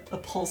leather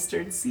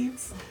upholstered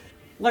seats.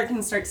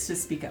 Larkin starts to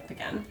speak up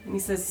again, and he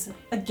says,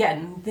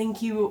 again,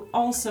 thank you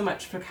all so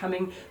much for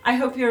coming. I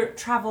hope your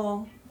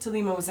travel to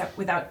Lima was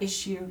without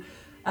issue.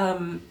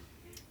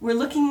 We're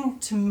looking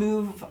to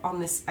move on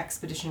this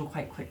expedition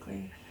quite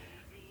quickly.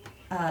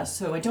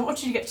 So I don't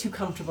want you to get too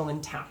comfortable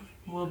in town.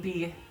 We'll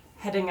be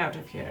heading out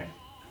of here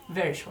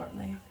very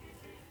shortly.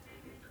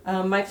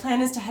 My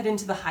plan is to head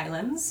into the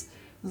highlands,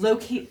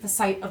 locate the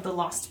site of the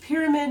lost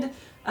pyramid,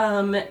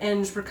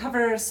 and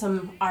recover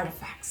some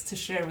artifacts to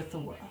share with the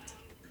world.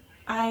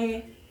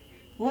 I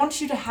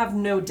want you to have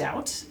no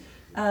doubt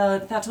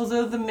that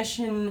although the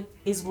mission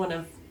is one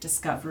of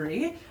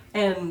discovery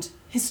and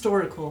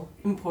historical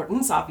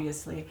importance,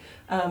 obviously,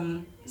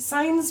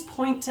 signs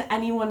point to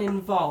anyone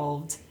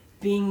involved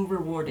being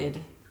rewarded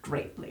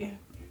greatly.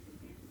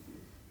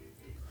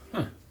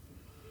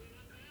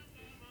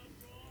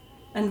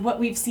 And what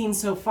we've seen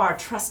so far,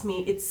 trust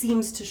me, it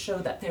seems to show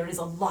that there is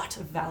a lot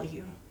of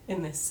value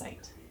in this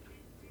site.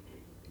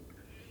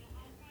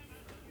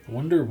 I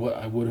wonder what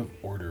I would have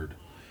ordered.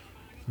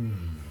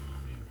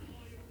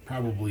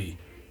 Probably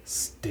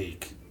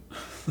steak.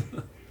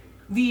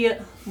 The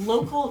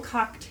local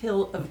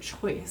cocktail of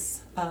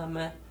choice,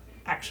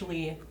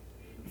 actually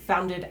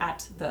founded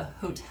at the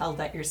hotel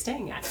that you're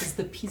staying at, is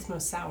the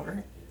Pismo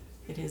Sour.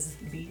 It is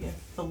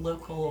the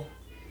local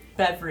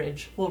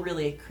beverage, well,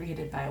 really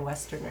created by a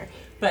Westerner,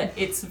 but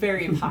it's a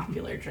very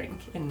popular drink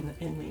in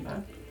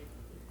Lima.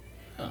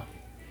 Oh,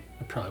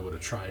 I probably would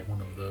have tried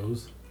one of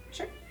those.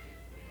 Sure.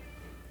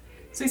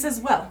 So he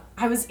says, well,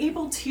 I was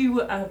able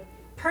to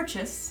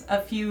purchase a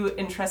few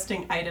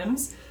interesting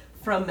items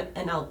from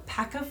an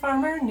alpaca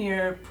farmer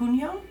near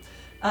Puño.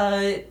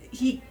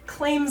 He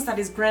claims that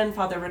his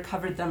grandfather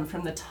recovered them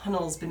from the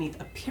tunnels beneath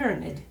a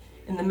pyramid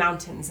in the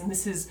mountains, and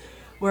this is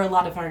where a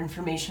lot of our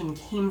information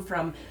came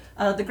from.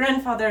 The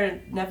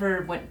grandfather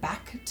never went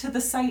back to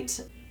the site.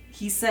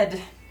 He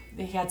said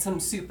he had some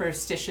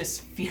superstitious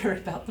fear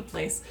about the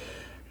place,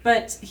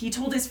 but he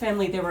told his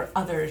family there were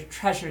other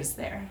treasures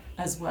there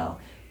as well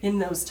in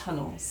those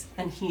tunnels,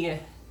 and he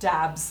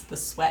dabs the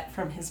sweat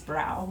from his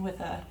brow with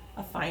a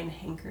fine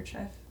handkerchief.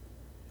 And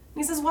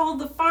he says, well,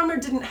 the farmer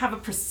didn't have a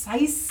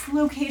precise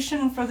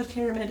location for the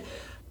pyramid.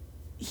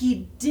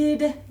 He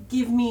did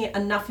give me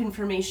enough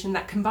information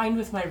that, combined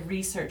with my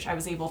research, I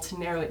was able to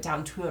narrow it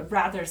down to a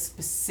rather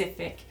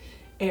specific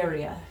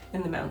area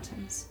in the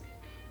mountains.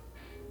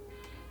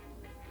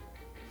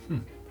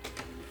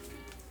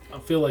 I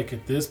feel like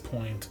at this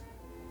point,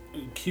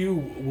 Q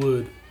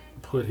would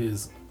put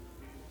his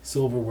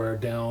silverware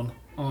down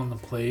on the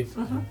plate,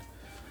 and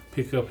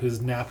pick up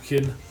his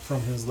napkin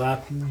from his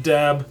lap, and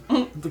dab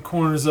the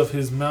corners of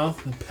his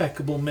mouth,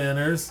 impeccable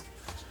manners,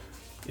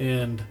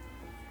 and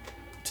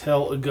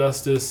tell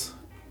Augustus,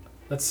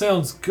 that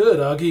sounds good,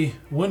 Augie.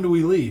 When do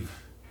we leave?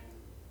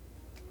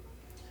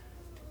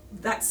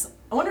 That's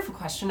a wonderful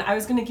question. I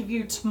was going to give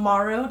you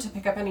tomorrow to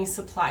pick up any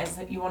supplies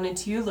that you wanted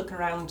to. Look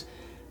around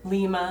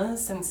Lima,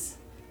 since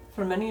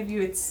for many of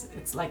you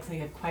it's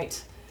likely a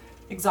quite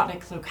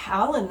exotic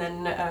locale, and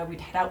then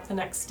we'd head out the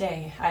next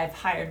day. I've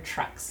hired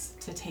trucks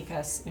to take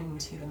us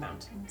into the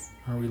mountains.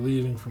 Are we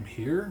leaving from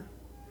here?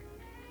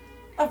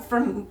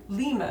 From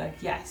Lima,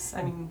 yes.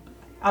 I mean,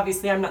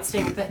 obviously I'm not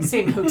staying at the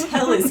same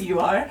hotel as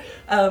you are,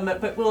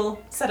 but we'll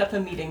set up a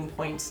meeting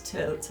point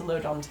to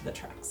load onto the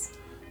trucks.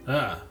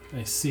 Ah,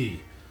 I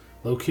see.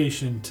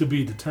 Location to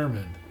be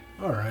determined.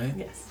 All right.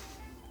 Yes.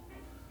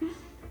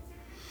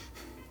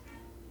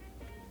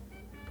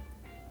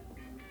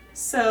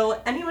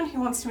 So anyone who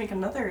wants to make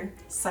another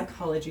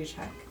psychology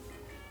check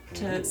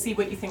to see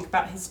what you think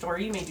about his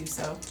story, you may do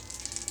so.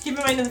 keep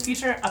in mind in the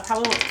future, I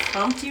probably won't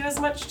prompt you as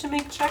much to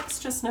make checks.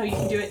 Just know you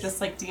can do it just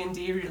like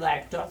D&D, where you're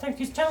like, do I think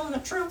he's telling the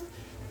truth?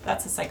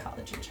 That's a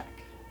psychology check.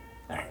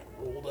 Alright.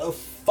 Rolled a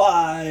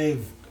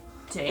 5.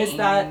 Dang. Is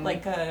that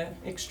like a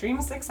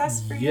extreme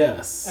success for you?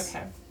 Yes.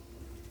 Okay.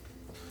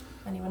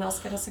 Anyone else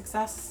get a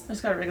success? I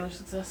just got a regular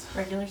success.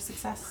 Regular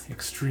success?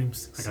 Extreme I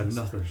success. got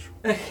nothing.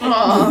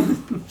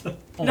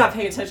 You're not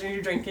paying attention,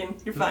 you're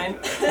drinking. You're fine.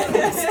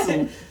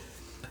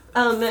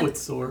 Foot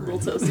sore. Real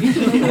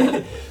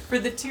toasty. For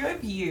the two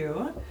of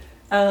you,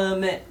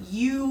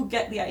 you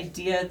get the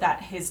idea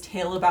that his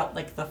tale about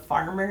like the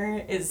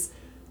farmer is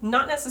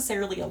not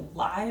necessarily a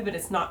lie, but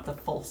it's not the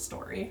full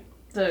story.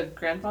 The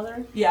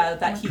grandfather? Yeah,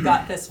 that he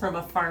got this from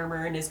a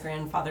farmer and his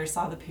grandfather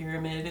saw the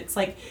pyramid. It's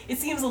like, it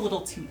seems a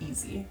little too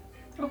easy,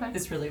 Okay.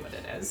 is really what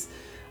it is.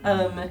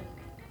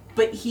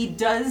 But he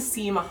does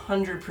seem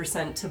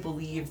 100% to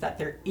believe that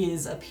there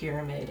is a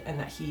pyramid and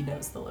that he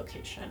knows the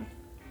location.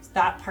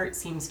 That part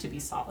seems to be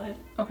solid.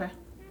 Okay.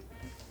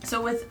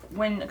 So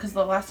because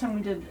the last time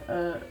we did,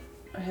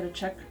 I had a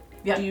check.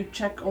 Yeah. Do you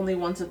check only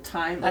once a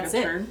time, like That's a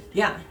it. turn?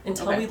 Yeah,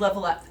 until Okay. we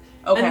level up.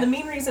 Okay. And the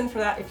main reason for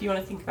that, if you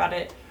want to think about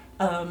it,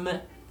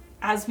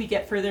 as we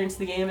get further into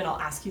the game, and I'll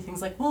ask you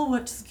things like, well,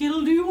 what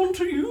skill do you want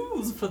to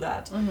use for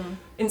that? Mm-hmm.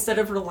 Instead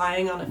of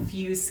relying on a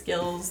few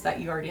skills that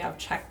you already have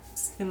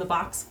checks in the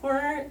box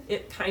for,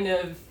 it kind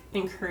of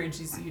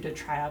encourages you to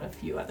try out a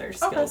few other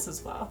skills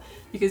as well.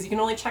 Because you can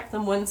only check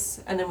them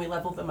once, and then we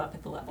level them up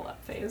at the level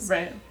up phase.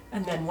 Right.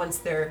 And then once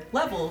they're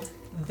leveled,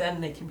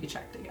 then they can be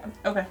checked again.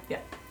 Okay.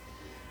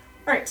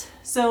 Alright,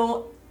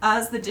 so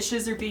as the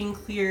dishes are being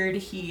cleared,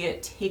 he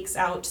takes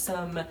out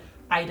some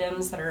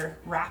items that are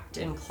wrapped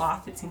in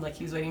cloth. It seemed like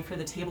he was waiting for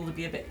the table to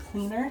be a bit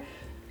cleaner.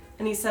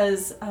 And he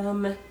says,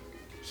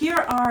 here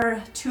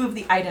are two of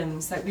the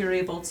items that we were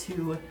able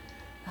to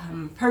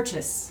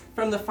purchase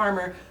from the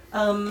farmer.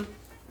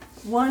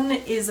 One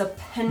is a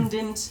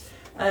pendant.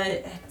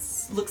 It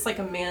looks like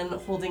a man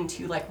holding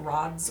two like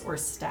rods or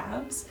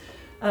stabs.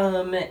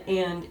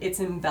 And it's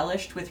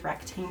embellished with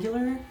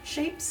rectangular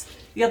shapes.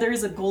 The other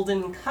is a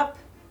golden cup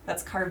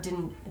that's carved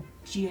in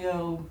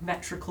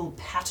geometrical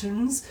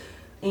patterns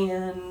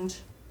and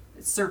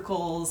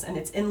circles, and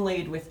it's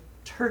inlaid with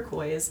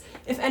turquoise.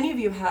 If any of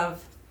you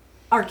have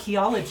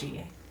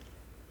archaeology,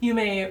 you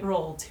may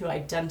roll to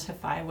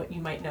identify what you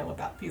might know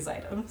about these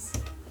items.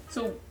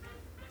 So,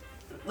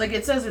 like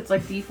it says, it's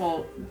like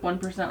default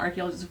 1%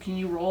 archaeology. So can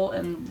you roll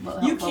and You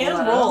level can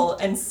that roll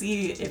and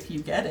see if you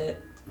get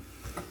it.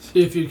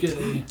 See if you get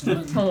a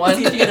up?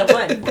 See if you get a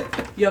 1.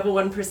 You have a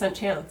 1%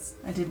 chance.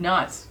 I did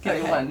not get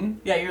Okay. a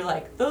 1. Yeah, you're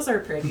like, those are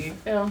pretty.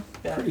 Yeah.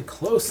 Yeah. Pretty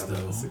close, Got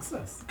a though.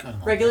 success. Got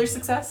an Regular almost.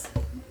 success?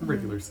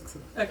 Regular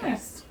success. Okay.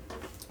 Nice.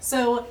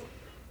 So,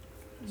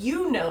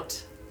 you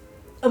note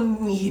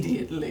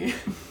immediately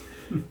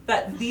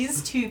that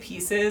these two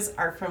pieces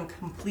are from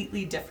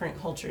completely different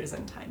cultures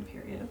and time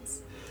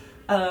periods.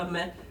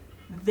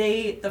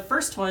 The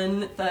first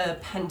one, the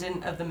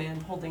pendant of the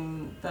man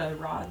holding the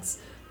rods,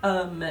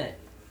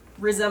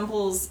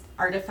 resembles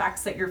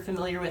artifacts that you're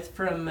familiar with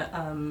from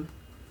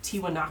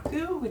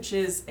Tiwanaku, which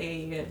is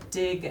a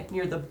dig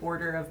near the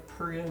border of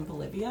Peru and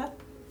Bolivia.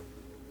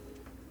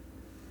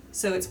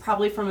 So it's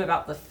probably from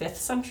about the 5th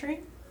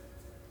century.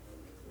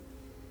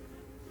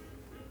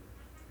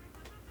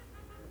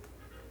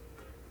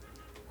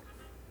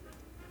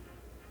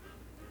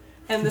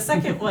 And the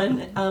second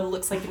one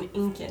looks like an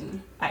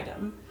Incan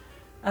item,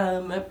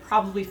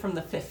 probably from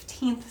the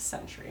 15th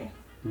century.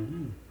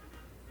 Mm.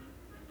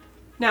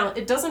 Now,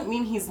 it doesn't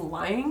mean he's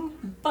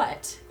lying,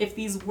 but if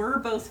these were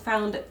both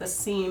found at the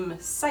same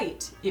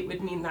site, it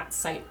would mean that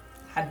site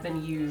had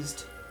been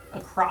used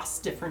across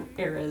different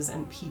eras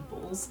and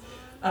peoples.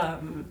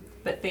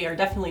 But they are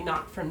definitely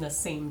not from the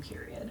same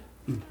period.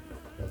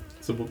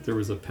 So there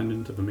was a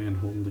pendant of a man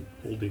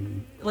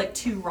holding, Like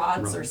two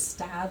rods or Rods.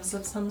 stabs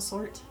of some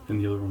sort. and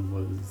the other one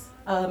was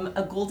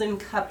A golden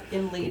cup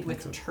inlaid Golden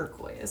with cup.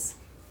 turquoise.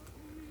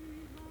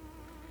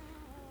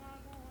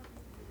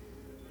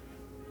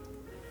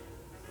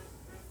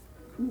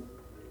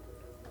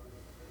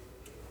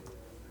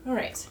 All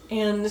right,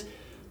 and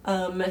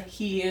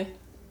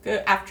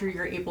after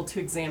you're able to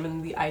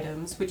examine the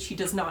items, which he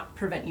does not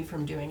prevent you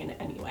from doing in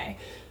any way,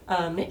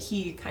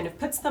 he kind of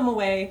puts them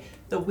away.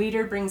 The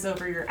waiter brings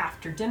over your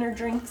after dinner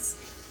drinks,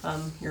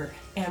 your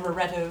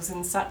amarettos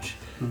and such,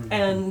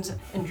 and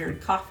your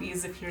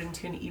coffees if you're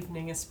into an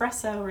evening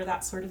espresso or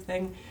that sort of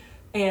thing.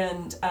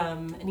 And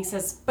he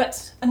says,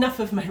 but enough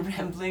of my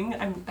rambling.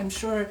 I'm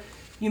sure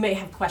you may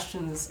have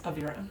questions of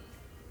your own.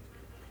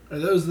 Are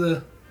those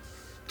the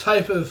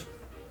type of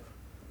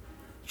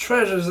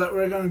treasures that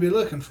we're going to be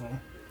looking for?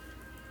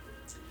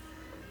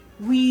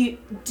 We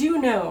do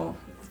know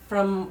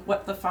from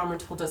what the farmer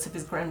told us of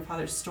his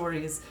grandfather's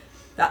stories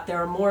that there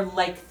are more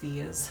like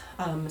these,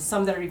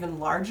 some that are even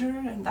larger,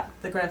 and that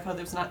the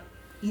grandfather was not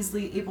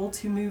easily able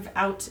to move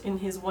out in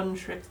his one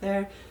trip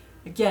there.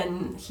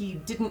 Again, he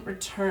didn't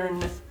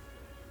return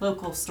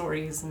local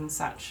stories and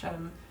such.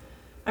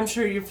 I'm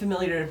sure you're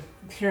familiar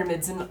with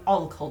pyramids in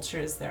all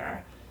cultures. There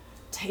are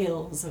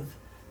tales of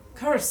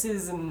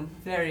curses and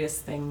various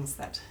things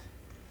that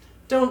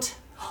don't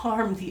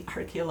harm the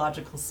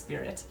archaeological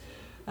spirit.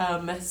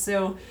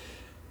 So,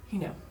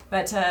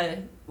 but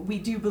we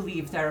do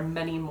believe there are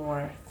many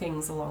more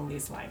things along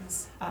these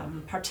lines,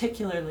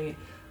 particularly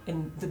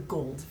in the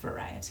gold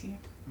variety.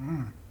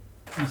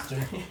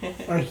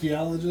 Mr.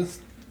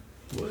 Archaeologist,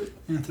 What?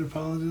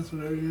 anthropologist,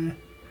 whatever you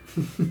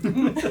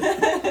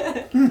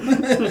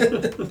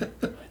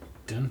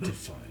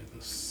Identify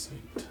the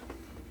site.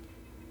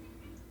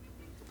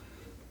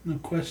 No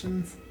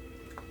questions?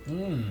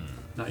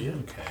 Not yet.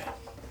 Okay.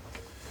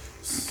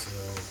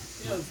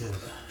 So, Not yet.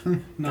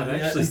 Not That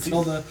yet actually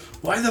until the.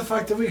 Why the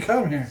fuck did we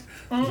come here?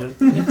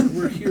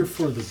 we're here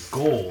for the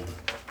gold.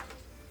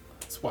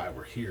 That's why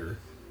we're here.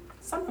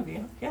 Some of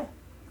you, yeah.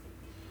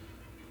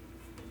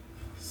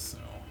 So,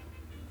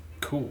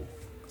 cool.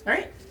 All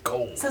right.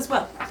 Gold. Says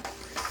well.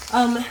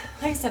 Like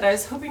I said, I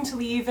was hoping to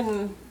leave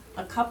in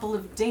a couple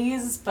of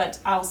days, but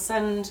I'll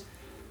send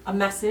a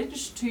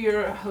message to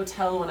your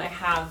hotel when I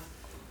have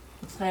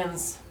the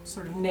plans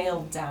sort of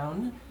nailed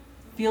down.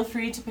 Feel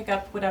free to pick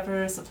up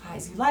whatever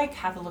supplies you like,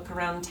 have a look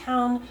around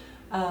town.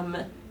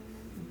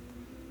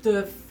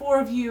 The four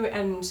of you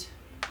and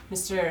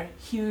Mr.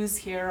 Hughes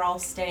here are all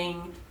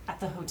staying at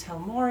the Hotel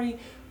Mori,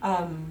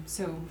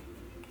 so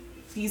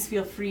please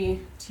feel free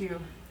to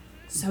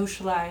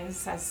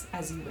socialize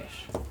as you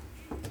wish.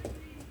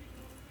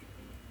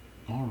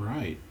 All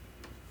right.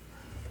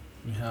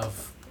 We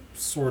have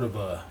sort of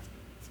a.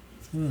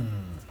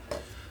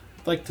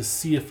 I'd like to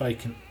see if I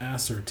can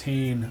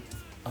ascertain.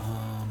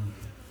 I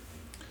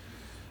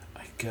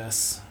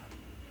guess.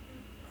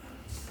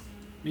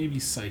 Maybe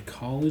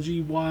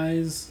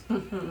psychology-wise.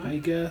 I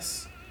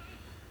guess.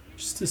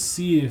 Just to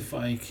see if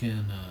I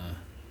can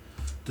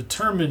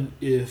determine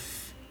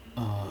if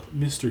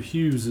Mr.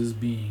 Hughes is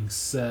being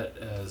set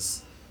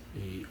as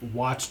a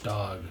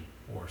watchdog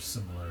or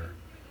similar.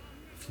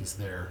 If he's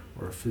there,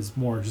 or if he's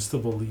more just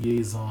of a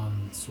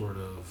liaison sort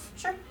of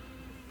Sure.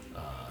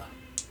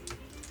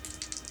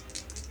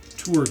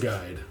 tour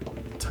guide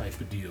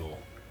type of deal.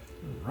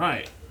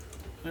 Right.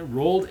 I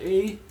rolled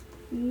a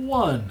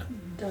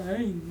 1.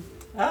 Dang.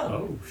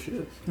 Oh,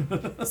 shit.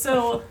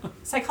 So,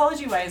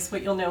 psychology-wise,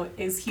 what you'll know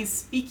is he's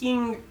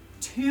speaking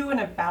to and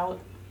about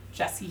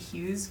Jesse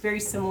Hughes very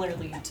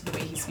similarly to the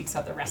way he speaks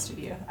about the rest of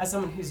you, as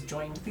someone who's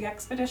joined the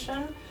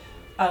expedition.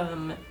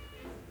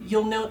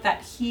 You'll note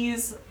that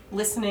he's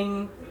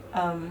listening.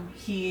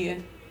 He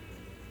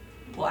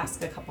will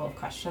ask a couple of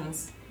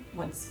questions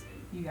once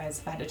you guys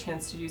have had a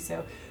chance to do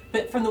so.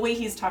 But from the way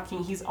he's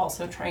talking, he's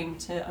also trying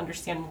to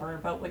understand more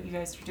about what you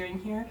guys are doing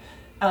here.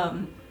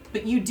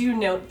 But you do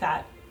note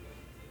that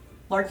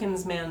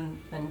Larkin's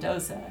man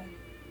Mendoza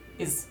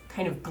is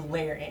kind of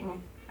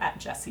glaring at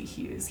Jesse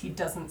Hughes. He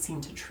doesn't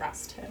seem to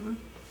trust him.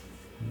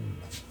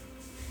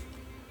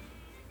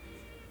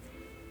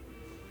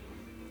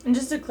 And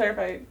just to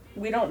clarify,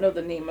 we don't know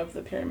the name of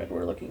the pyramid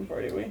we're looking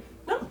for, do we?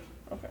 No.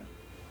 Okay.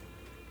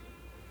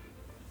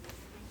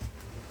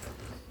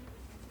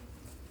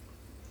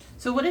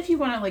 So what if you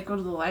want to like go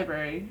to the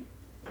library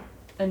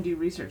and do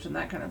research and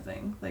that kind of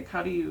thing? Like,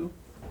 how do you?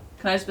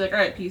 Can I just be like, all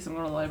right, peace, I'm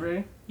going to the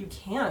library? You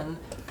can.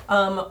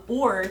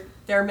 Or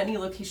there are many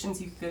locations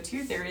you could go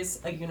to. There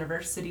is a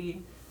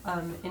university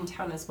in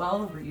town as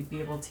well where you'd be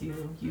able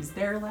to use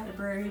their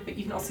library, but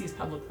you can also use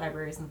public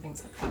libraries and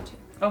things like that too.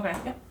 Okay.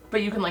 Yep.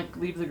 But you can like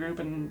leave the group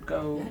and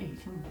go. Yeah, you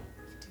can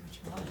do what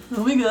you want.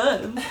 Oh my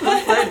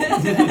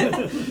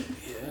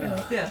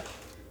god. Yeah.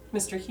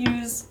 Mr.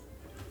 Hughes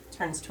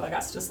turns to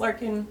Augustus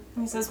Larkin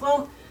and he says,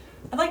 well,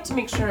 I'd like to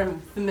make sure I'm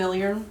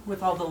familiar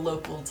with all the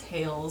local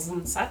tales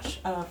and such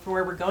for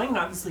where we're going. And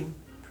obviously,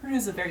 Peru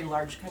is a very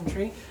large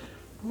country.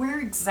 Where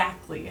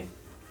exactly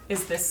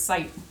is this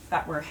site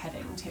that we're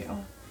heading to?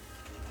 And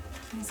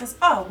he says,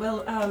 oh,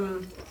 well,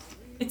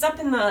 it's up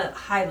in the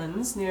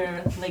highlands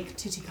near Lake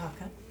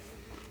Titicaca,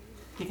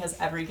 because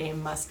every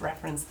game must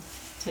reference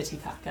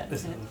Titicaca.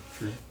 Is that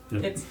true? Yeah.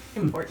 It's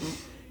important.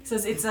 He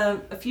says it's a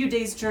few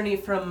days' journey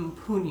from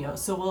Puno,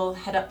 so we'll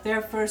head up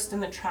there first in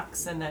the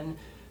trucks and then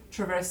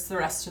traverse the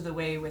rest of the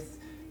way with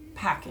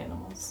pack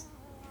animals.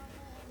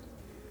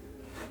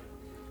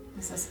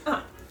 He says,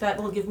 that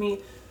will give me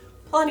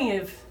plenty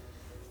of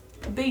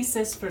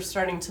basis for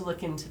starting to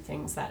look into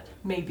things that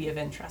may be of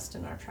interest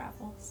in our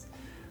travels.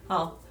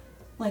 I'll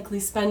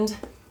likely spend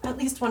at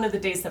least one of the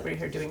days that we're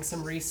here doing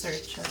some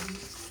research, and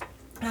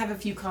I have a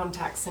few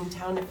contacts in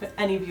town if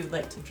any of you would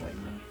like to join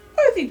me.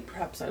 I think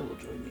perhaps I will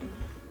join you.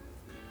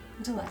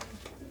 Delighted.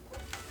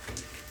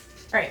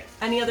 All right,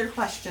 any other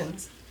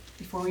questions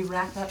before we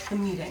wrap up the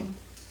meeting?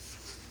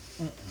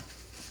 All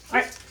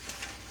right,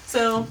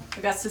 so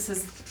Augustus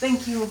says,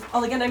 thank you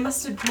all again. I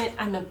must admit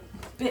I'm a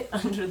bit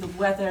under the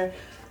weather,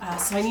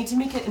 so I need to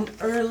make it an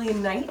early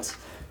night.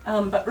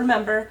 But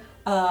remember,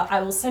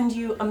 I will send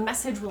you a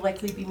message. We'll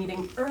likely be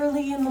meeting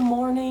early in the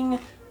morning,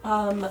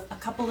 a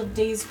couple of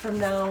days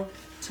from now,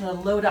 to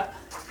load up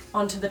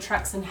onto the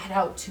trucks and head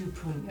out to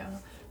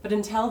Puno. But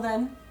until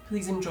then,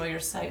 please enjoy your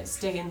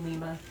stay in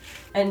Lima.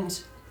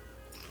 And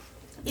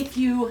if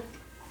you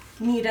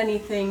need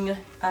anything,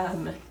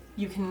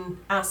 you can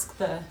ask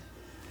the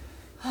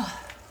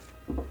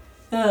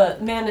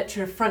man at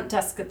your front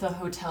desk at the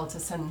hotel to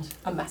send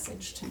a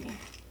message to me.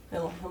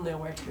 He'll know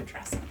where to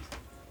address it.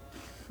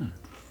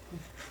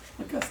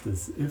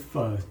 Augustus, if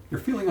you're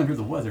feeling under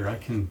the weather, I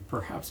can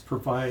perhaps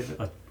provide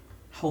a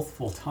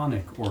healthful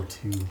tonic or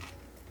two,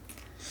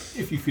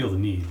 if you feel the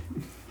need.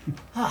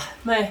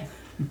 My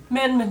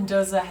man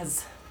Mendoza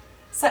has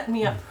set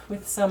me up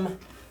with some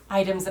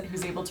items that he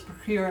was able to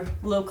procure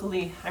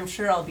locally. I'm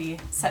sure I'll be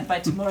set by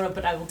tomorrow,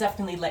 but I will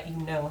definitely let you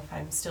know if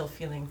I'm still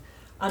feeling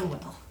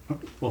unwell.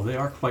 Well, they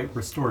are quite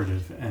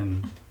restorative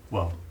and,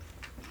 well,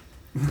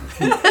 if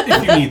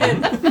you need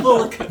them. And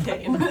full of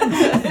cocaine.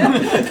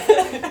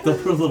 They'll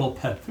put a little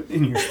pep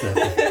in your step.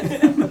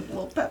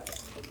 Little pep.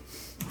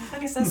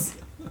 And he says,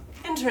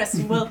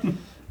 interesting. Well,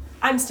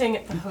 I'm staying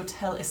at the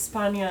Hotel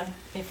España.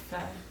 If,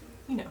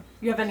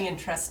 you have any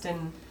interest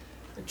in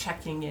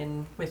checking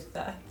in with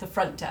the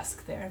front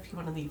desk there. If you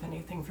want to leave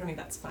anything for me,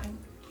 that's fine.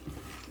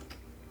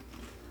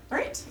 All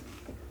right.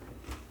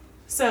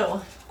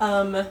 So,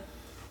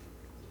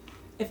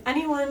 if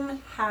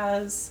anyone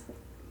has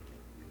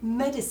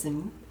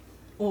medicine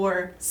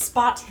or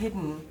spot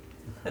hidden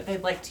that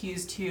they'd like to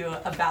use to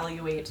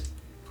evaluate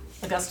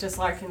Augustus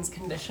Larkin's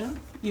condition,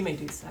 you may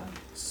do so.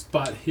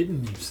 Spot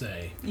hidden, you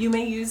say? You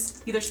may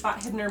use either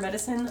spot hidden or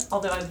medicine,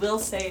 although I will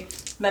say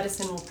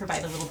medicine will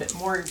provide a little bit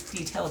more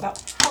detail about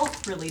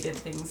health-related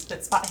things,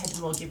 but spot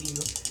hidden will give you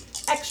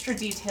extra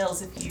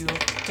details if you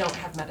don't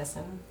have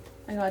medicine.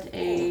 I got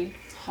a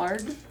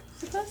hard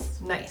success.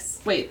 Nice.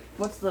 Wait,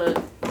 what's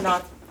the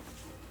not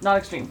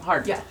extreme?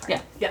 Hard. Yeah,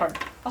 hard. Yeah. Hard.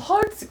 A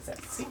hard success.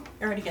 See,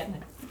 you're already getting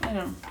it. I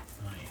know.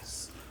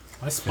 Nice.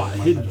 My spot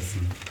My hidden.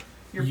 medicine.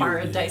 Your You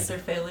borrowed did. dice are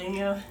failing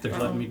you. They're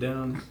letting me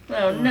down.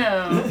 Oh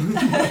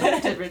no.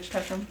 Did Rich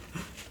touch him?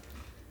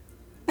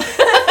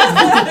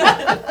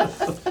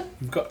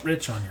 You've got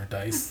rich on your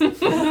dice.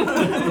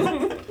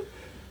 My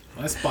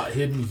spot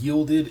hidden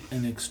yielded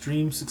an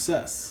extreme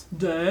success.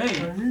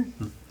 Dang.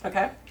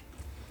 Okay.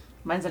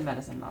 Mine's in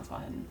medicine, not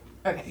spot hidden.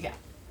 Okay, yeah.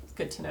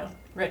 Good to know.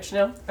 Rich,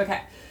 no?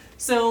 Okay.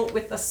 So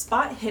with the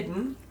spot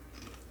hidden,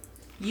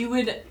 you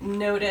would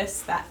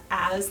notice that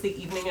as the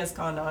evening has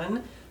gone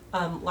on,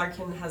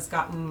 Larkin has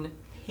gotten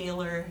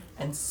paler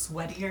and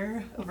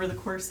sweatier over the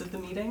course of the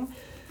meeting.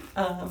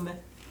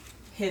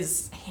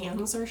 His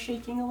hands are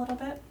shaking a little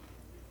bit.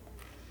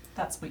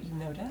 That's what you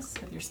notice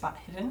with your spot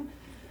hidden.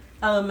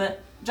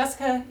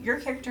 Jessica, your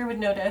character would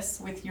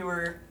notice with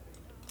your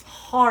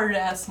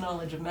hard-ass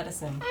knowledge of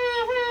medicine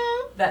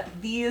that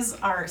these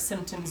are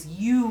symptoms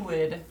you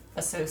would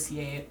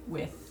associate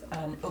with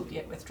an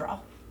opiate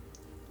withdrawal.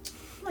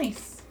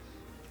 Nice.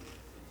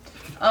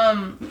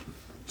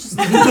 Just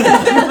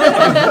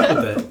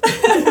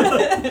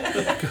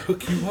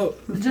Hook you up.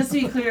 just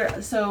to be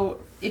clear, so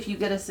if you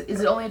get is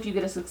it only if you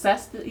get a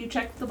success that you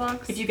check the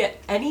box? If you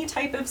get any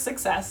type of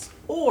success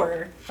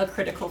or a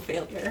critical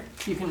failure,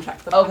 you can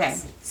check the box. Okay.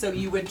 So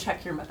you would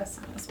check your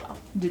medicine as well.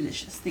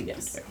 Delicious. Thank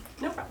Yes. you.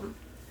 No problem.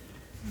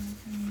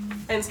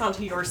 And it's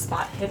onto your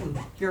spot hidden.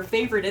 Your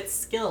favorite its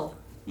skill.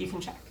 You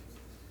can check.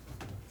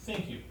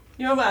 Thank you.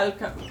 You're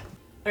welcome.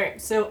 Alright,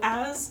 so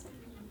as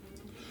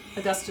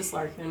Augustus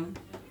Larkin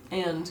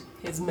and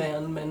his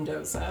man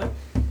Mendoza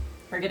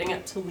are getting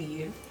up to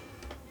leave,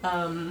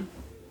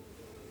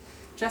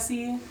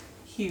 Jesse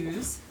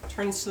Hughes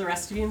turns to the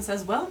rest of you and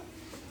says, well,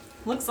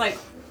 looks like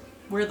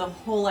we're the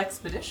whole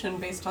expedition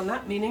based on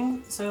that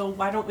meeting, so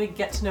why don't we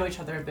get to know each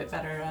other a bit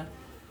better?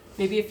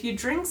 Maybe a few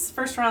drinks,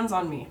 first round's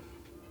on me.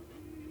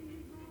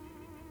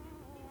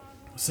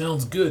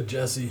 Sounds good,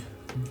 Jesse.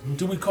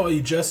 Do we call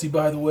you Jesse,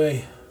 by the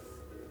way?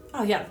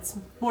 Oh yeah, that's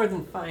more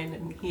than fine,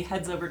 and he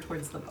heads over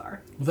towards the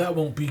bar. Well, that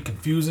won't be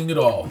confusing at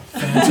all.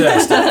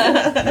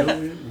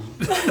 Fantastic.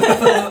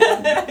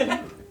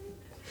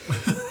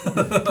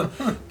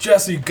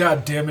 Jesse,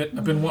 goddammit,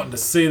 I've been wanting to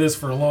say this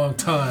for a long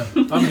time.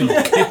 I'm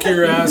gonna kick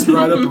your ass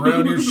right up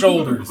around your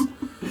shoulders.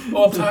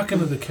 Oh, I'm talking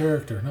to the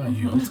character, not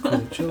you. It's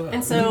cool. Chill out.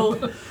 And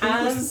so,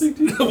 as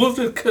We'll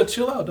just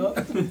chill out, dog.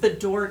 the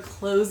door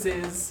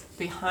closes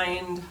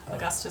behind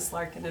Augustus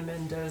Larkin and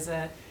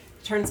Mendoza,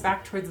 he turns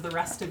back towards the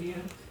rest of you.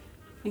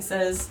 He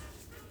says,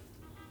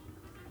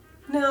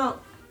 now,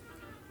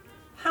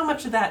 how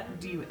much of that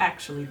do you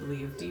actually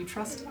believe? Do you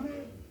trust him?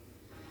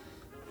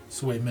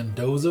 So wait,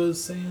 Mendoza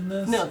is saying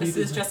this? No, He this is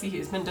didn't- Jesse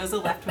Hughes. Mendoza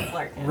left with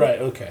Larkin. Right,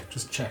 okay.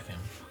 Just checking.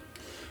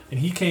 And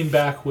he came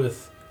back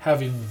with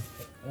having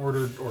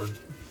ordered or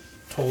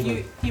told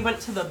him. He went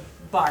to the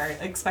bar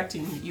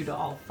expecting you to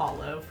all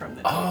follow from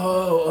the door.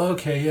 Oh,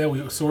 okay,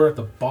 yeah. So we're at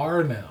the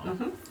bar now.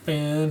 Mm-hmm.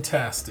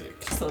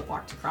 Fantastic. So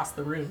walked across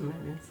the room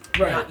and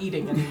Right. not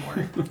eating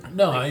anymore.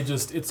 No,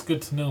 it's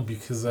good to know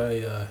because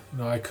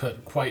I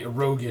cut quite a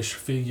roguish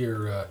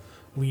figure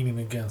leaning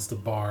against a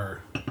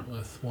bar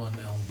with one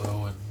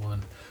elbow and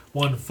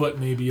one foot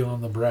maybe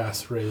on the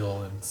brass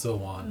rail and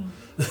so on.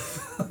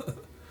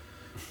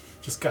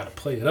 Just gotta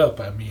play it up.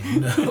 I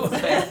mean,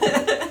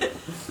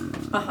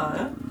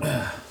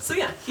 So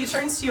yeah, he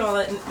turns to you all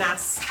and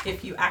asks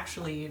if you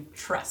actually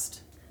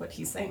trust what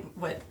he's saying,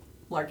 what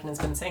Larkin has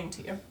been saying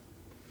to you.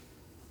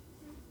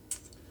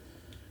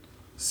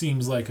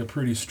 seems like a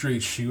pretty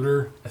straight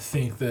shooter. I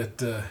think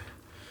that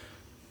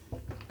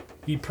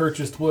he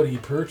purchased what he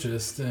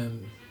purchased,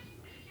 and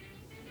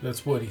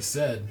that's what he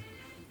said.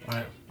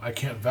 I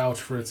can't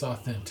vouch for its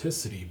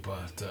authenticity,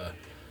 but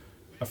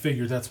I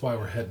figured that's why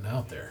we're heading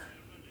out there.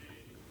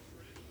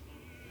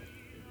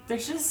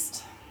 There's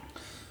just...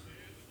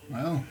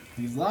 Well,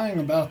 he's lying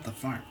about the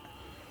farm.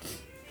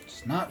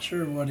 Just not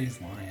sure what he's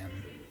lying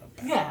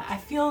about. Yeah, I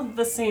feel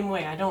the same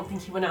way. I don't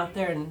think he went out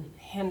there and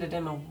handed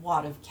him a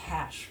wad of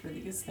cash for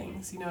these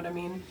things. You know what I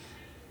mean?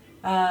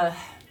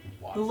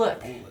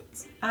 Look,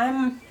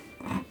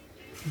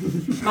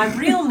 my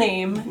real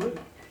name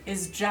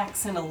is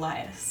Jackson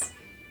Elias.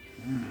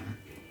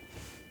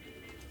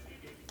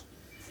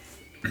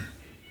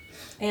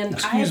 And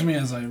Excuse me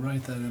as I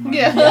write that in my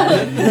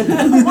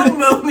Yeah. One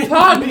moment.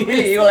 Pardon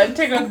me while I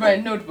take out my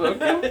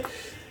notebook.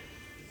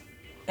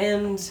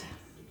 And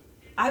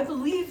I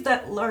believe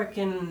that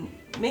Larkin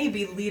may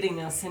be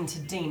leading us into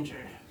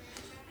danger.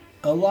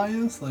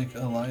 Elias, like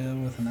Elia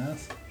with an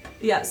S?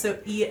 Yeah, so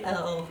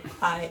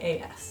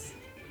Elias.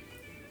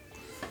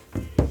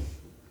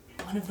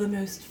 One of the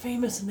most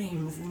famous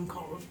names in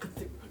Call of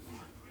Cthulhu.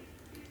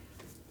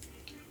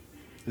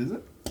 Is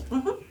it?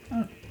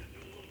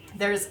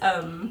 There's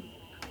a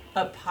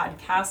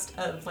podcast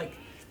of like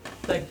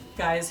the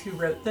guys who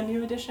wrote the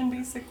new edition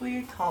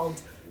basically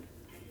called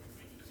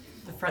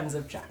The Friends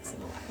of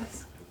Jackson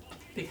Elias.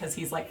 Because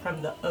he's like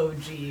from the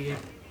OG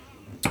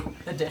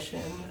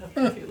edition of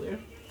Cthulhu.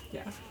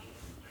 Yeah.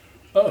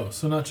 Oh,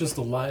 so not just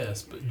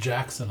Elias, but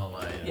Jackson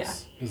Elias Yeah.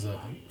 is a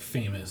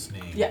famous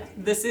name. Yeah,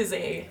 this is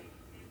an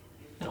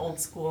old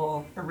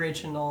school,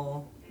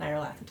 original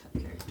Nyarlathotep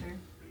character.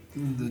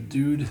 The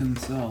dude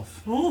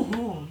himself.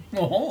 Ooh.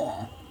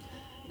 Oh.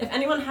 If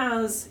anyone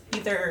has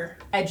either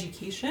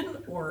education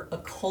or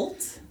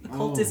occult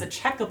is a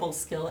checkable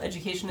skill.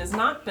 Education is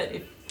not, but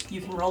if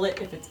you can roll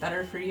it if it's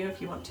better for you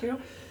if you want to.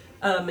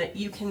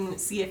 You can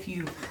see if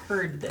you've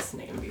heard this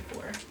name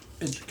before.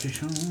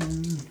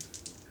 Education.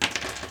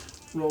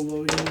 Roll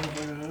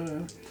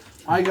over.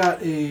 I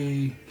got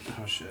a...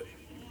 Oh, shit.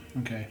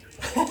 Okay.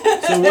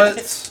 So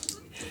what's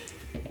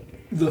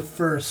the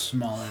first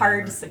smaller Hard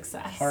number?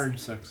 success. Hard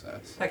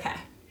success. Okay.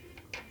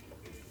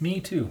 Me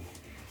too.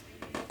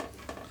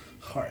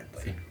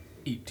 Hardly.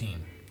 18.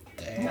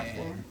 Dang.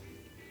 Nothing.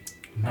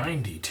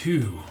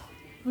 92.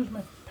 Who's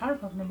my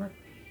PowerPoint number?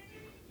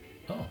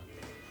 Oh.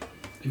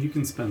 And you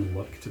can spend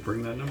luck to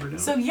bring that number down?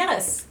 So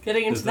yes,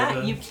 getting into Is that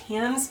that, a- you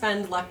can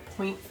spend luck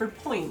point for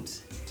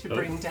point to Oh.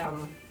 bring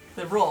down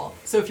the roll.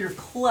 So if you're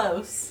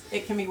close,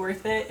 it can be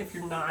worth it. If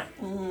you're not,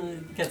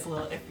 it gets a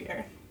little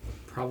iffier.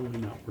 Probably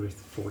not worth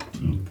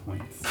 14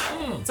 points.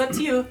 It's up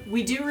to you.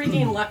 We do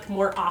regain luck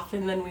more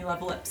often than we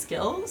level up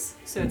skills,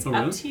 so it's Oh,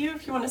 up really? to you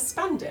if you want to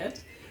spend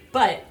it.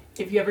 But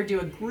if you ever do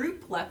a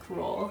group luck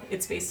roll,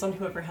 it's based on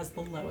whoever has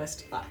the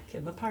lowest luck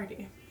in the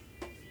party.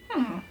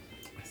 I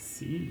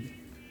see.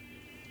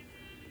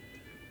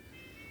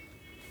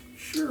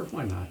 Sure,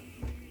 why not?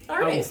 All I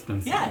will right.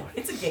 spend some Yeah, luck.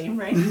 it's a game,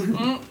 right? Make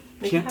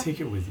it Can't happen. take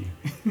it with you.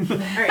 All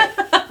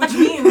right, which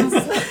means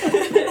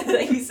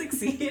that you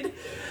succeed.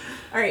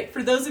 All right,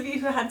 for those of you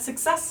who had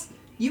success,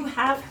 you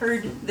have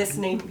heard this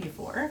name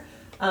before.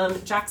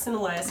 Jackson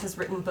Elias has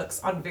written books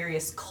on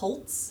various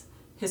cults,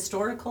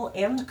 historical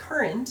and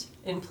current,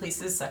 in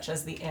places such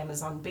as the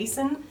Amazon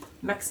Basin,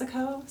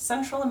 Mexico,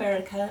 Central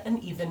America,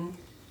 and even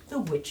the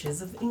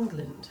Witches of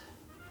England.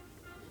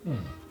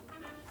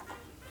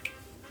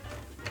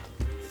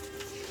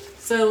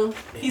 So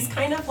he's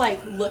kind of like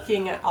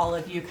looking at all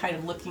of you, kind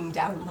of looking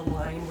down the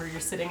line where you're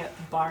sitting at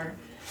the bar. And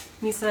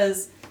he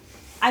says,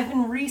 I've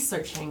been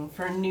researching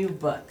for a new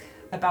book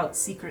about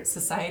secret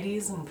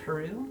societies in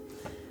Peru.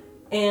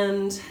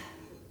 And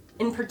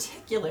in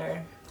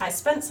particular, I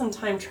spent some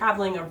time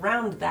traveling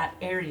around that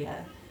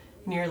area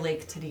near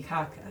Lake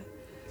Titicaca,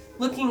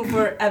 looking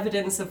for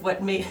evidence of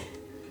what may...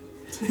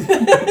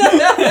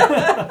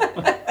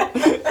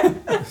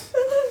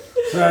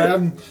 Sorry,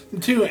 I'm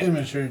too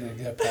immature to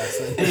get past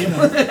that.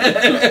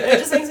 It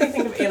just makes me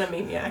think of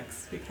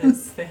Animaniacs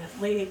because they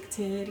have Lake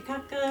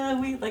Titicaca,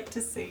 we like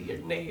to say your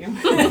name.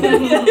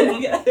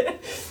 Yeah.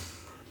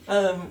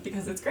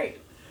 Because it's great.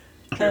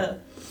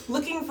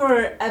 Looking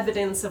for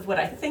evidence of what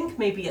I think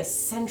may be a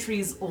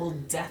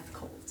centuries-old death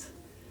cult.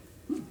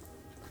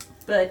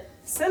 But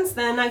since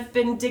then, I've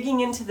been digging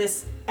into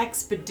this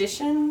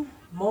expedition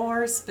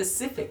more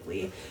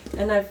specifically,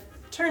 and I've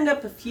turned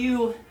up a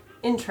few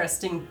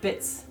interesting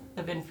bits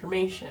of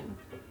information,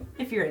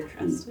 if you're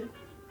interested.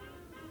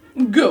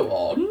 Go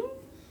on.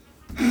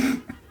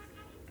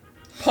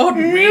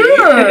 Pardon me.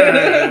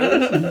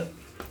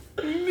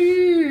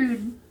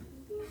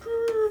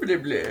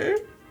 Indubitably.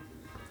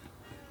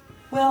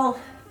 Well,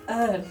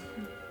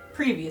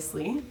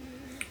 previously,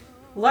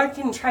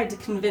 Larkin tried to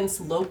convince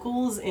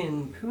locals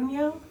in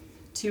Puno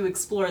to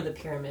explore the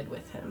pyramid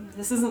with him.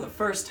 This isn't the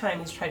first time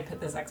he's tried to put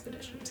this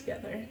expedition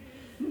together.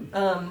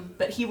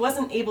 But he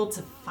wasn't able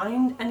to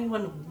find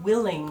anyone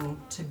willing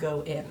to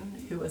go in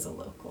who was a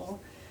local.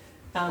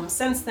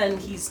 Since then,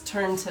 he's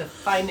turned to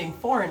finding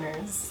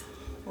foreigners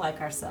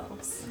like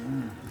ourselves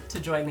to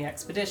join the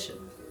expedition.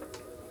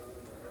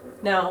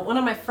 Now, one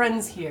of my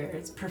friends here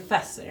is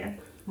Professor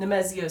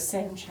Nemesio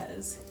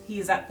Sanchez.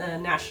 He's at the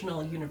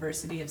National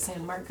University of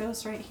San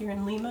Marcos right here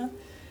in Lima.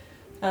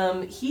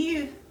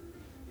 He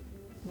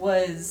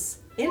was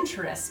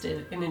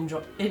interested in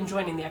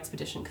joining the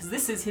expedition because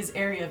this is his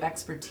area of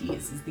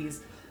expertise, is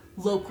these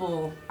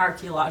local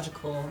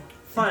archaeological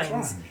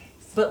finds.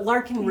 But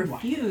Larkin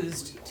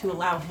refused to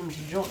allow him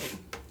to join.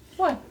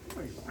 What?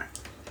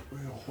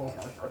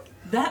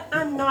 That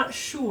I'm not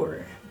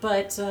sure,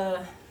 but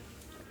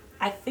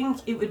I think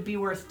it would be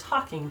worth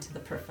talking to the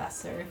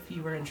professor if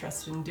you were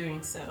interested in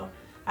doing so.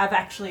 I've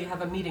actually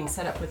have a meeting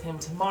set up with him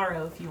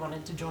tomorrow if you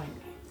wanted to join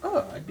me.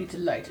 Oh, I'd be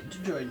delighted to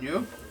join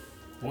you.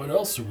 What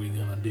else are we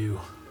gonna do?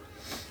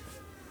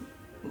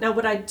 Now,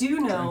 what I do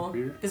know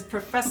Drink beer. is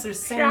Professor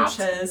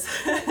Sanchez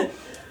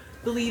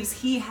believes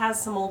he has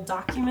some old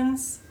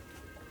documents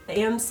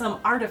and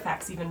some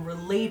artifacts even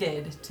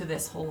related to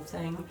this whole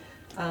thing.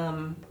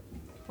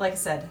 Like I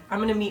said, I'm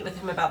going to meet with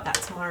him about that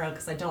tomorrow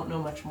because I don't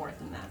know much more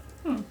than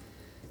that.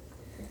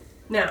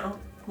 Now,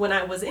 when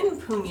I was in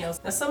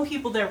Puños, now some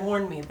people there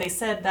warned me. They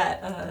said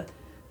that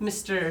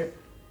Mr.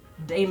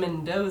 De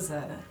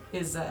Mendoza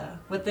is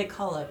what they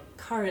call a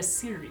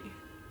Karasiri.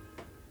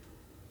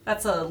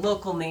 That's a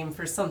local name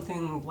for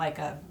something like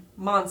a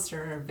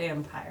monster or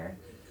vampire.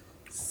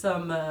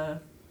 Some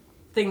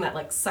thing that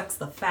like sucks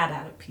the fat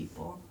out of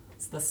people.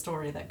 It's the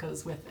story that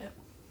goes with it.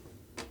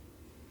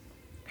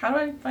 How do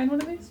I find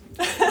one of these?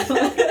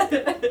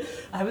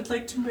 I would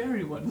like to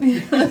marry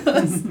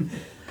one.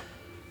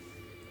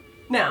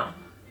 Now,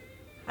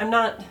 I'm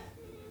not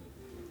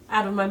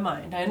out of my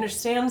mind. I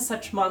understand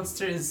such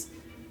monsters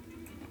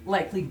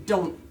likely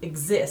don't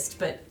exist,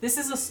 but this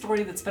is a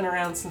story that's been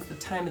around since the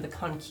time of the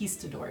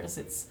conquistadors.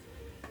 It's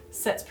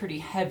sets pretty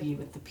heavy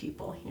with the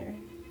people here.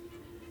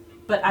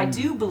 But I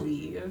do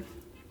believe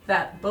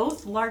that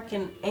both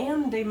Larkin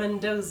and De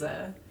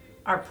Mendoza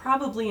are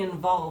probably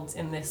involved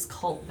in this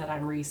cult that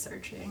I'm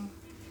researching.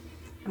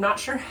 I'm not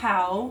sure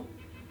how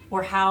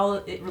or how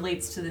it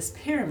relates to this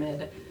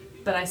pyramid,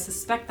 but I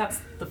suspect that's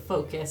the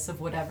focus of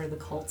whatever the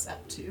cult's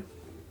up to.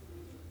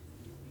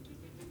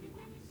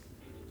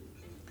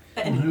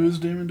 And who's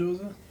De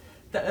Mendoza?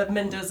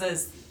 Mendoza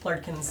is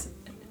Larkin's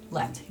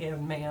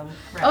left-hand man.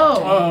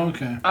 Oh. Oh,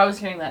 okay. I was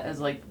hearing that as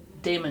like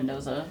De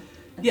Mendoza.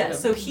 Yeah,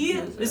 instead so of he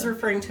Mendoza. is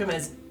referring to him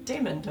as De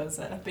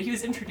Mendoza, but he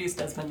was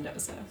introduced as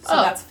Mendoza, so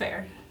Oh. that's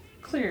fair.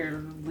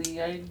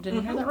 Clearly, I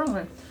didn't hear that wrong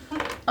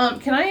then.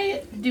 Can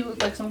I do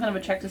like some kind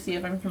of a check to see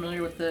if I'm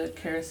familiar with the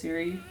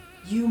Karasiri?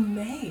 You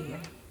may.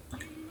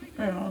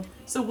 I don't know.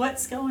 So what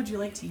skill would you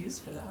like to use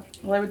for that?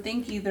 Well, I would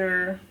think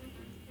either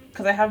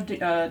because I have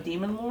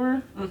demon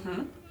lore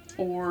Mm-hmm.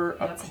 or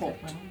That's a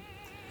occult. good one.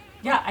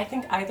 Yeah, I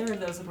think either of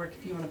those would work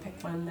if you want to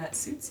pick one that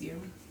suits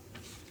you.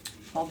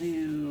 I'll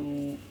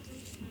do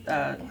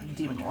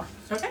demon lore.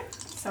 Okay,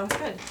 sounds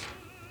good.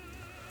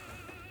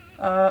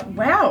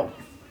 Wow,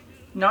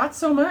 not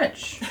so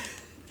much.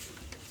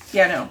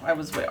 Yeah, no, I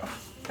was way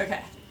off.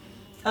 Okay.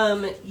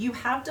 You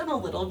have done a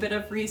little bit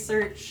of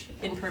research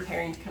in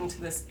preparing to come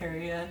to this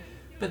area,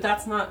 but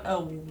that's not a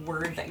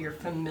word that you're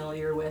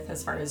familiar with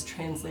as far as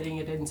translating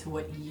it into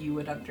what you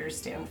would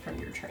understand from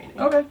your training.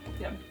 Okay.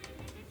 Yeah.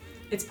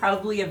 It's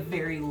probably a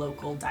very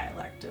local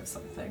dialect of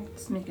something.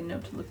 Let's make a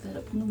note to look that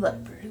up in the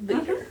library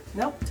later.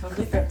 Nope,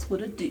 totally fair. That's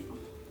what I do.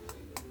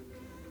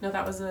 No,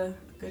 that was a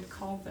good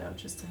call though.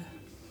 It's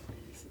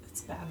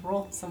a bad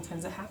roll.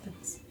 Sometimes it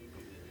happens.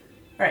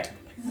 All right.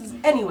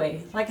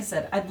 Anyway, like I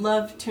said, I'd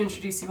love to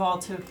introduce you all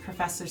to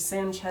Professor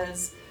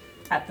Sanchez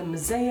at the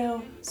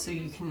Museo, so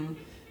you can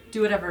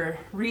do whatever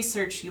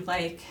research you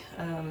like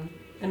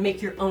and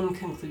make your own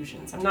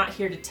conclusions. I'm not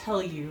here to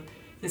tell you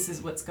this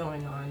is what's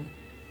going on.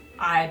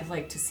 I'd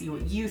like to see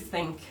what you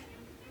think,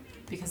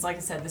 because like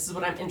I said, this is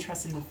what I'm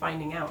interested in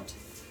finding out.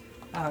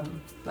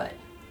 But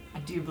I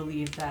do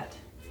believe that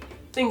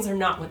things are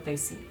not what they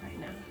seem right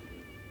now.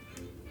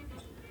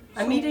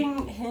 I'm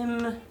meeting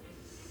him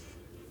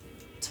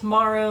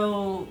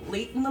tomorrow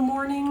late in the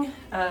morning.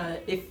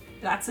 If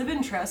that's of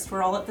interest,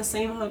 we're all at the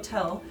same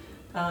hotel.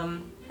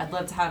 I'd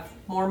love to have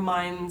more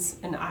minds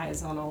and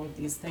eyes on all of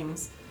these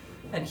things.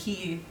 And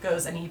he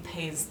goes and he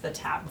pays the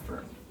tab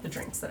for the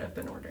drinks that have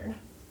been ordered.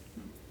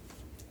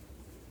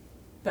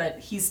 But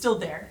he's still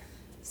there,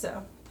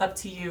 so up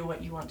to you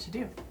what you want to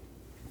do.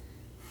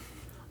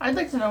 I'd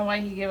like to know why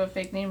he gave a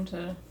fake name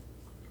to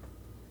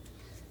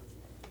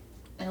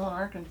Alan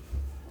Arkin.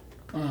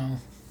 Oh,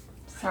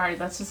 Sorry,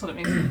 that's just what it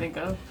makes me think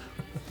of.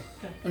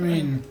 I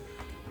mean,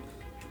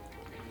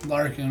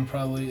 Larkin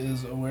probably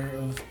is aware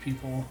of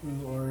people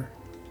who are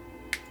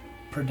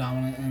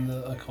predominant in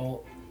the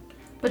occult.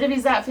 But if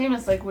he's that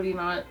famous, like, would he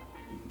not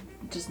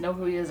just know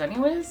who he is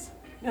anyways?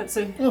 Yeah,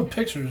 so Well,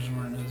 pictures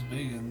weren't as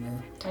big in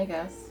the. I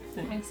guess.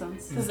 That makes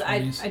sense. because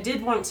Please. I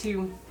did want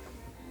to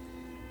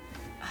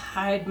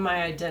hide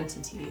my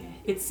identity.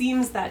 It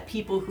seems that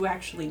people who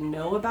actually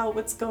know about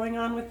what's going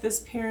on with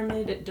this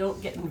pyramid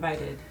don't get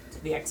invited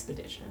to the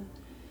expedition.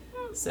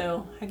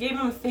 So I gave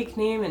him a fake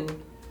name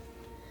and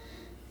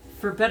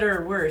for better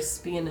or worse,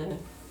 being a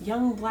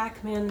young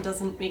black man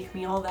doesn't make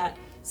me all that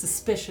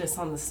suspicious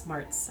on the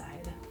smart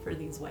side for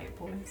these white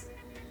boys.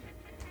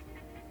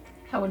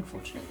 How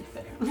unfortunately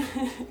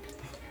fair.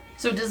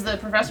 So does the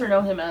professor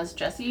know him as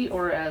Jesse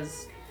or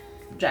as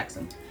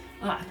Jackson?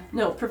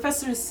 No,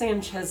 Professor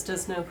Sanchez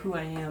does know who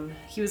I am.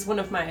 He was one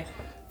of my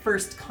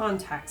first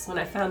contacts. When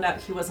I found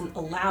out he wasn't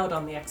allowed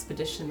on the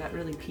expedition, that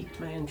really piqued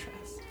my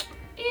interest.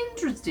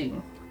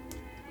 Interesting.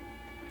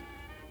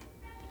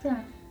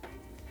 Fair.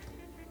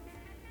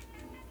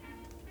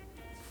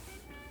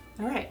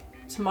 All right,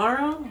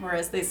 tomorrow, or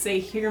as they say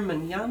here,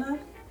 mañana.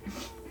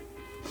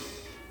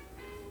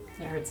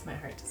 It hurts my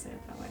heart to say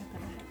it that way,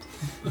 but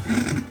I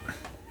have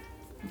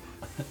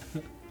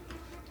to.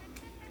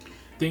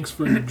 Thanks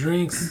for the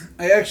drinks.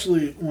 I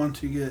actually want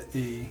to get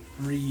a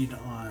read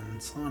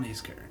on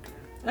Sonny's character,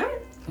 All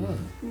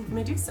right,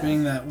 may do so.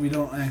 being that we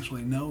don't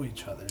actually know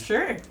each other.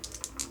 Sure.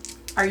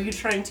 Are you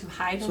trying to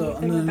hide So,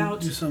 I'm anything gonna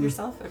about do some-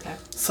 yourself? Okay,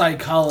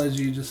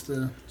 Psychology, just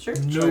to sure.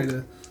 try Nope.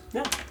 to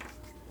Yeah.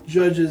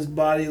 judge his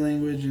body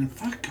language and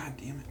fuck, god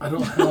damn it. I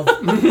don't have.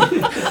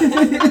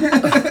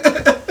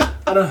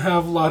 I don't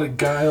have a lot of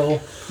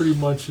guile. Pretty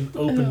much an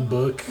open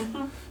book.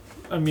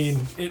 I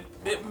mean,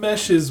 it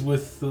meshes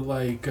with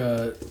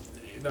the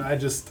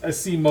I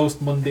see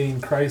most mundane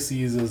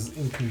crises as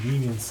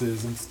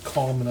inconveniences, and it's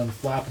calm and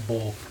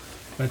unflappable.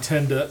 I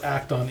tend to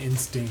act on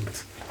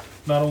instinct,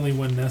 not only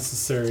when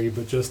necessary,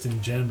 but just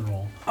in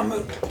general. I'm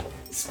gonna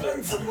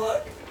spend some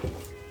luck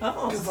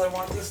Oh, because I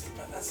want this to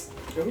pass.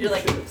 you're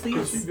like, Where'd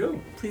please, you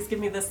go? please give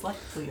me this luck,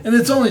 please. And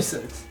it's only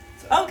 6.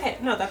 Okay,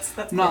 no, that's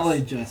I'm not nice.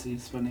 like Jesse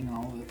spending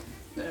all of it.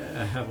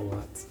 I have a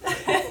lot.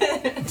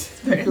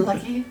 Very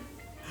lucky.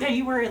 Yeah,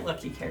 you were a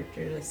lucky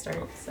character to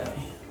start, so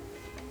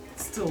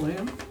Still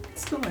am.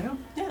 Still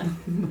am. yeah.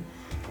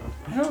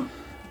 I don't.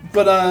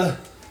 But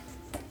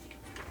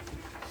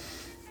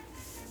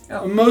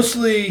I'm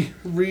mostly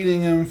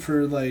reading him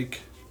for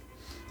like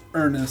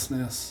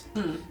earnestness,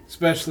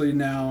 especially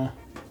now.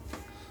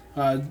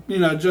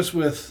 Just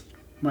with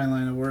my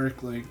line of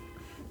work, like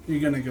you're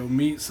gonna go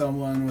meet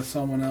someone with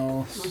someone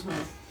else.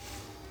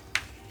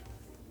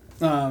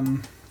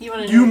 You,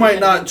 wanna know You who might you're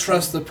not gonna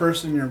trust the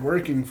person you're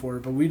working for,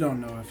 but we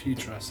don't know if he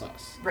trusts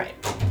us. Right.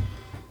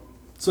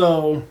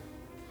 So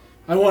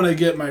I want to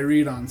get my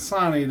read on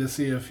Sonny to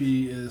see if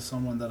he is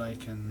someone that I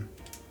can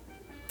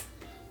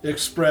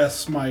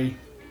express my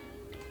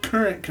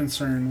current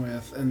concern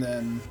with and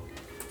then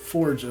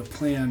forge a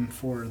plan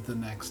for the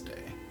next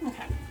day.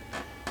 Okay.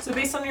 So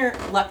based on your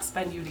luck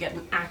spend, you would get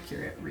an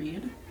accurate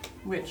read,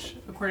 which,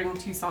 according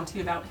to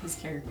Santi about his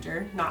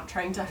character, not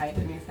trying to hide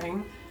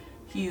anything,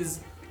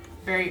 he's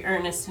very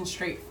earnest and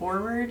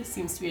straightforward,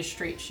 seems to be a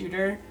straight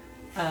shooter,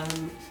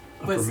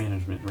 Upper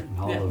management written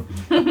all Yeah.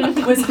 over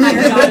me. was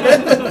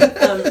hired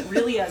on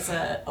really as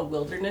a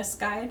wilderness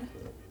guide,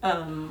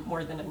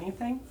 more than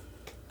anything.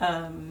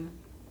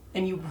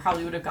 And you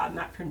probably would have gotten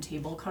that from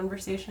table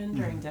conversation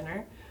during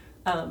dinner.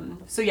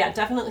 So yeah,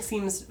 definitely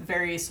seems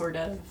very sort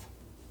of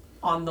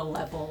on the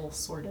level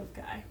sort of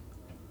guy.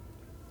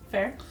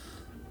 Fair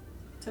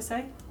to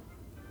say,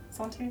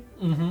 Santi?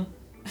 Mm-hmm.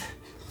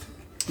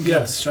 You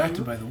get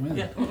distracted by the wind.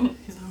 Yeah.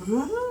 He's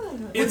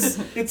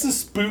like, It's a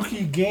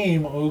spooky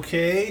game,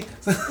 okay?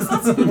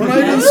 We're not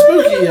even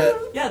spooky yet.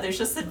 yeah, there's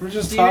just a We're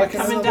just dude talking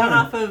coming in the down wind.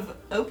 off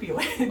of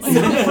opioids.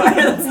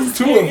 That's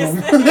the 2 of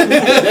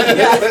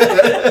them.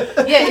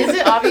 Yeah, is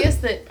it obvious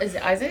that is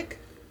it Isaac?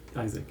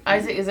 Isaac.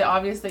 Isaac, is it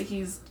obvious that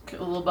he's a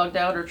little bugged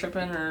out or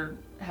tripping or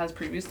has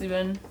previously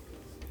been? Is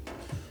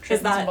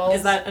tripping some that balls?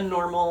 is that a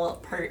normal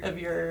part of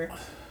your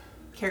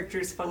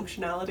character's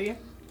functionality?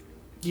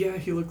 Yeah,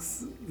 he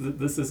looks.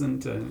 This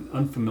isn't an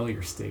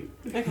unfamiliar state.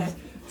 Okay.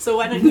 So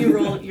why don't you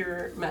roll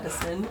your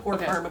medicine or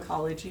Okay.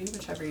 pharmacology,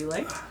 whichever you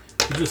like.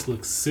 He just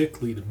looks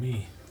sickly to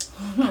me.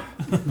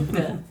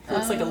 Yeah.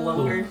 Looks like a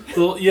longer.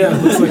 Yeah,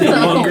 looks like a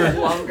longer.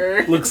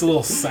 Longer. Looks a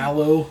little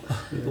sallow.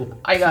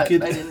 I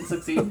Kid. didn't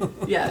succeed.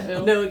 Yeah.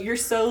 Ew. No, you're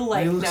so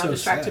like You look now so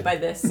distracted sad. by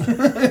this.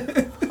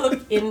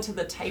 Hook into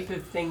the type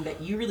of thing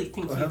that you really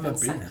think Well, you've have been a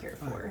sent beer. here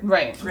for.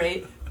 Right.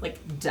 Right?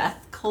 Like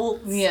death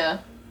cults. Yeah.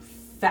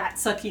 Fat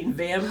sucking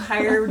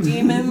vampire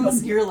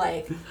demons, you're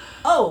like,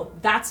 oh,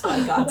 that's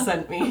why God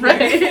sent me.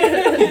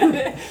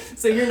 Right.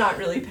 So you're not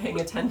really paying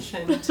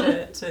attention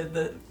to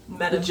the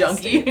medical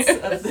junkie. states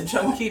of the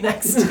junkie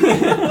next to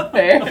you.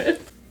 Fair.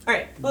 All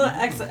right, well,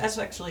 that's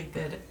actually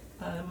good.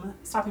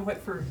 Stopping point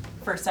for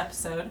first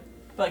episode.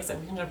 But like I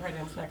said, we can jump right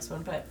into the next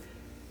one. But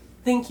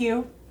thank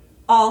you,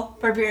 all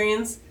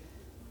barbarians,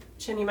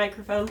 chinny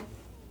microphone,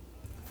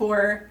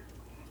 for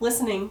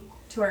listening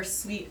to our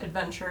sweet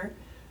adventure.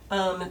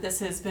 This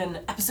has been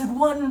episode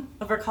 1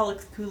 of our Call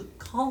of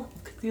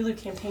Cthulhu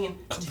campaign.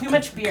 Too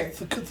much beer.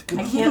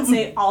 I can't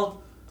say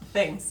all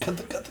things.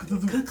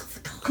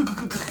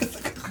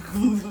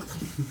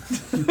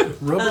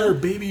 Rubber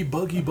baby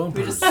buggy We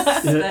bumpers.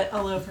 just spit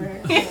all over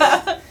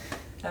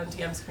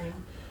DM screen.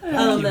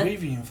 Wacky,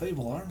 wavy,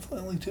 inflatable arm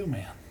flailing too,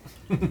 man.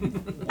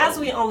 As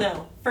we all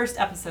know, first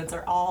episodes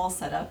are all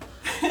set up.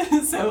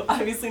 So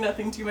obviously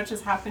nothing too much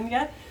has happened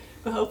yet.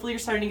 but hopefully you're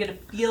starting to get a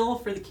feel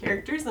for the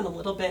characters and a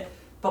little bit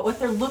about what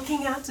they're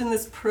looking at in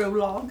this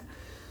prologue.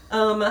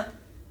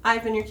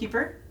 I've been your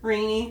keeper,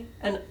 Rainy,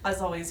 and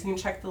as always, you can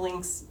check the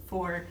links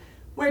for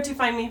where to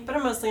find me, but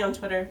I'm mostly on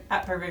Twitter,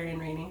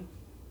 @BarbarianRainy.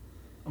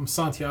 I'm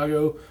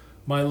Santiago.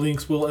 My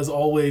links will, as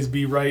always,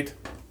 be right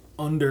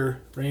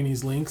under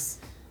Rainy's links.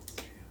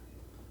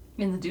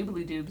 In the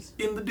doobly doobs.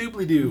 In the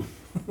doobly-doo.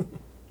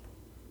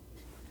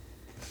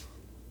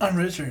 I'm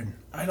Richard.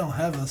 I don't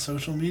have a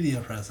social media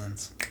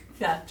presence.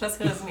 Yeah,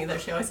 Jessica doesn't either.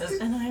 She always says,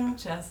 and I'm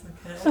Jessica.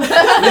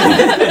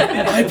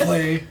 I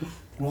play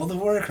World of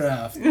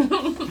Warcraft.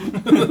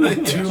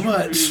 Too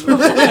much.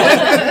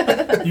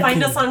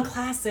 Find us on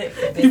Classic.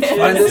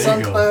 Find us on There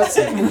you go.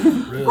 Classic.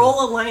 Really.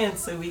 Roll Alliance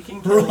so we can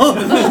kill Roll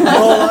you.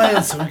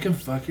 Alliance so we can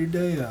fuck your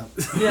day up.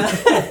 Yeah.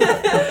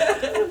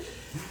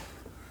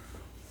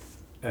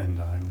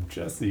 And I'm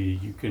Jesse.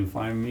 You can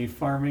find me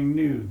farming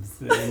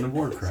nudes in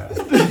Warcraft.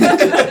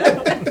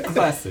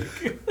 Classic.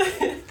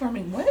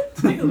 Farming what?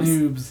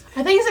 Noobs.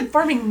 I think you said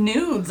farming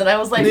nudes, and I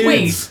was like, Nudes.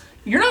 wait,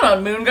 you're not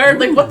on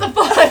Moonguard? Like, what the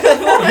fuck?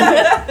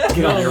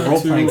 Get on your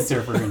role-playing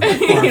server and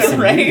farm Yeah,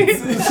 some right?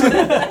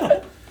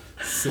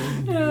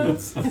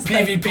 nudes.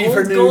 PvP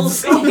for Gold,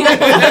 noobs. gold.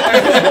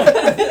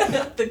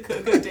 The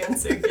Coco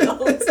Dancer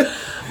Guild.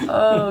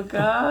 Oh,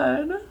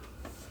 God.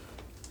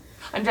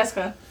 I'm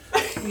Jessica.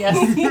 Yes.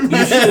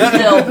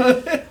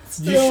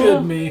 Still. You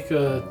should make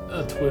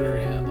a Twitter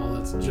handle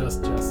that's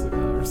just Jessica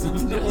or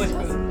something like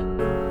that.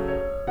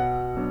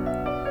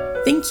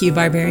 Thank you,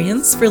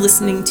 Barbarians, for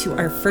listening to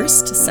our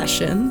first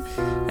session.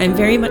 I'm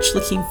very much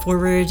looking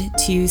forward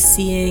to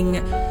seeing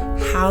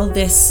how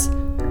this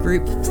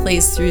group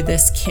plays through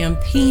this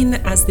campaign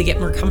as they get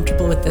more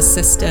comfortable with the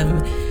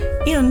system,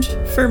 and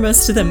for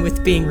most of them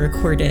with being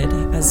recorded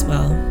as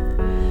well.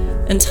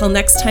 Until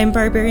next time,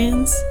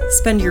 Barbarians,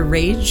 spend your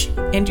rage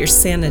and your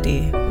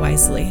sanity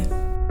wisely.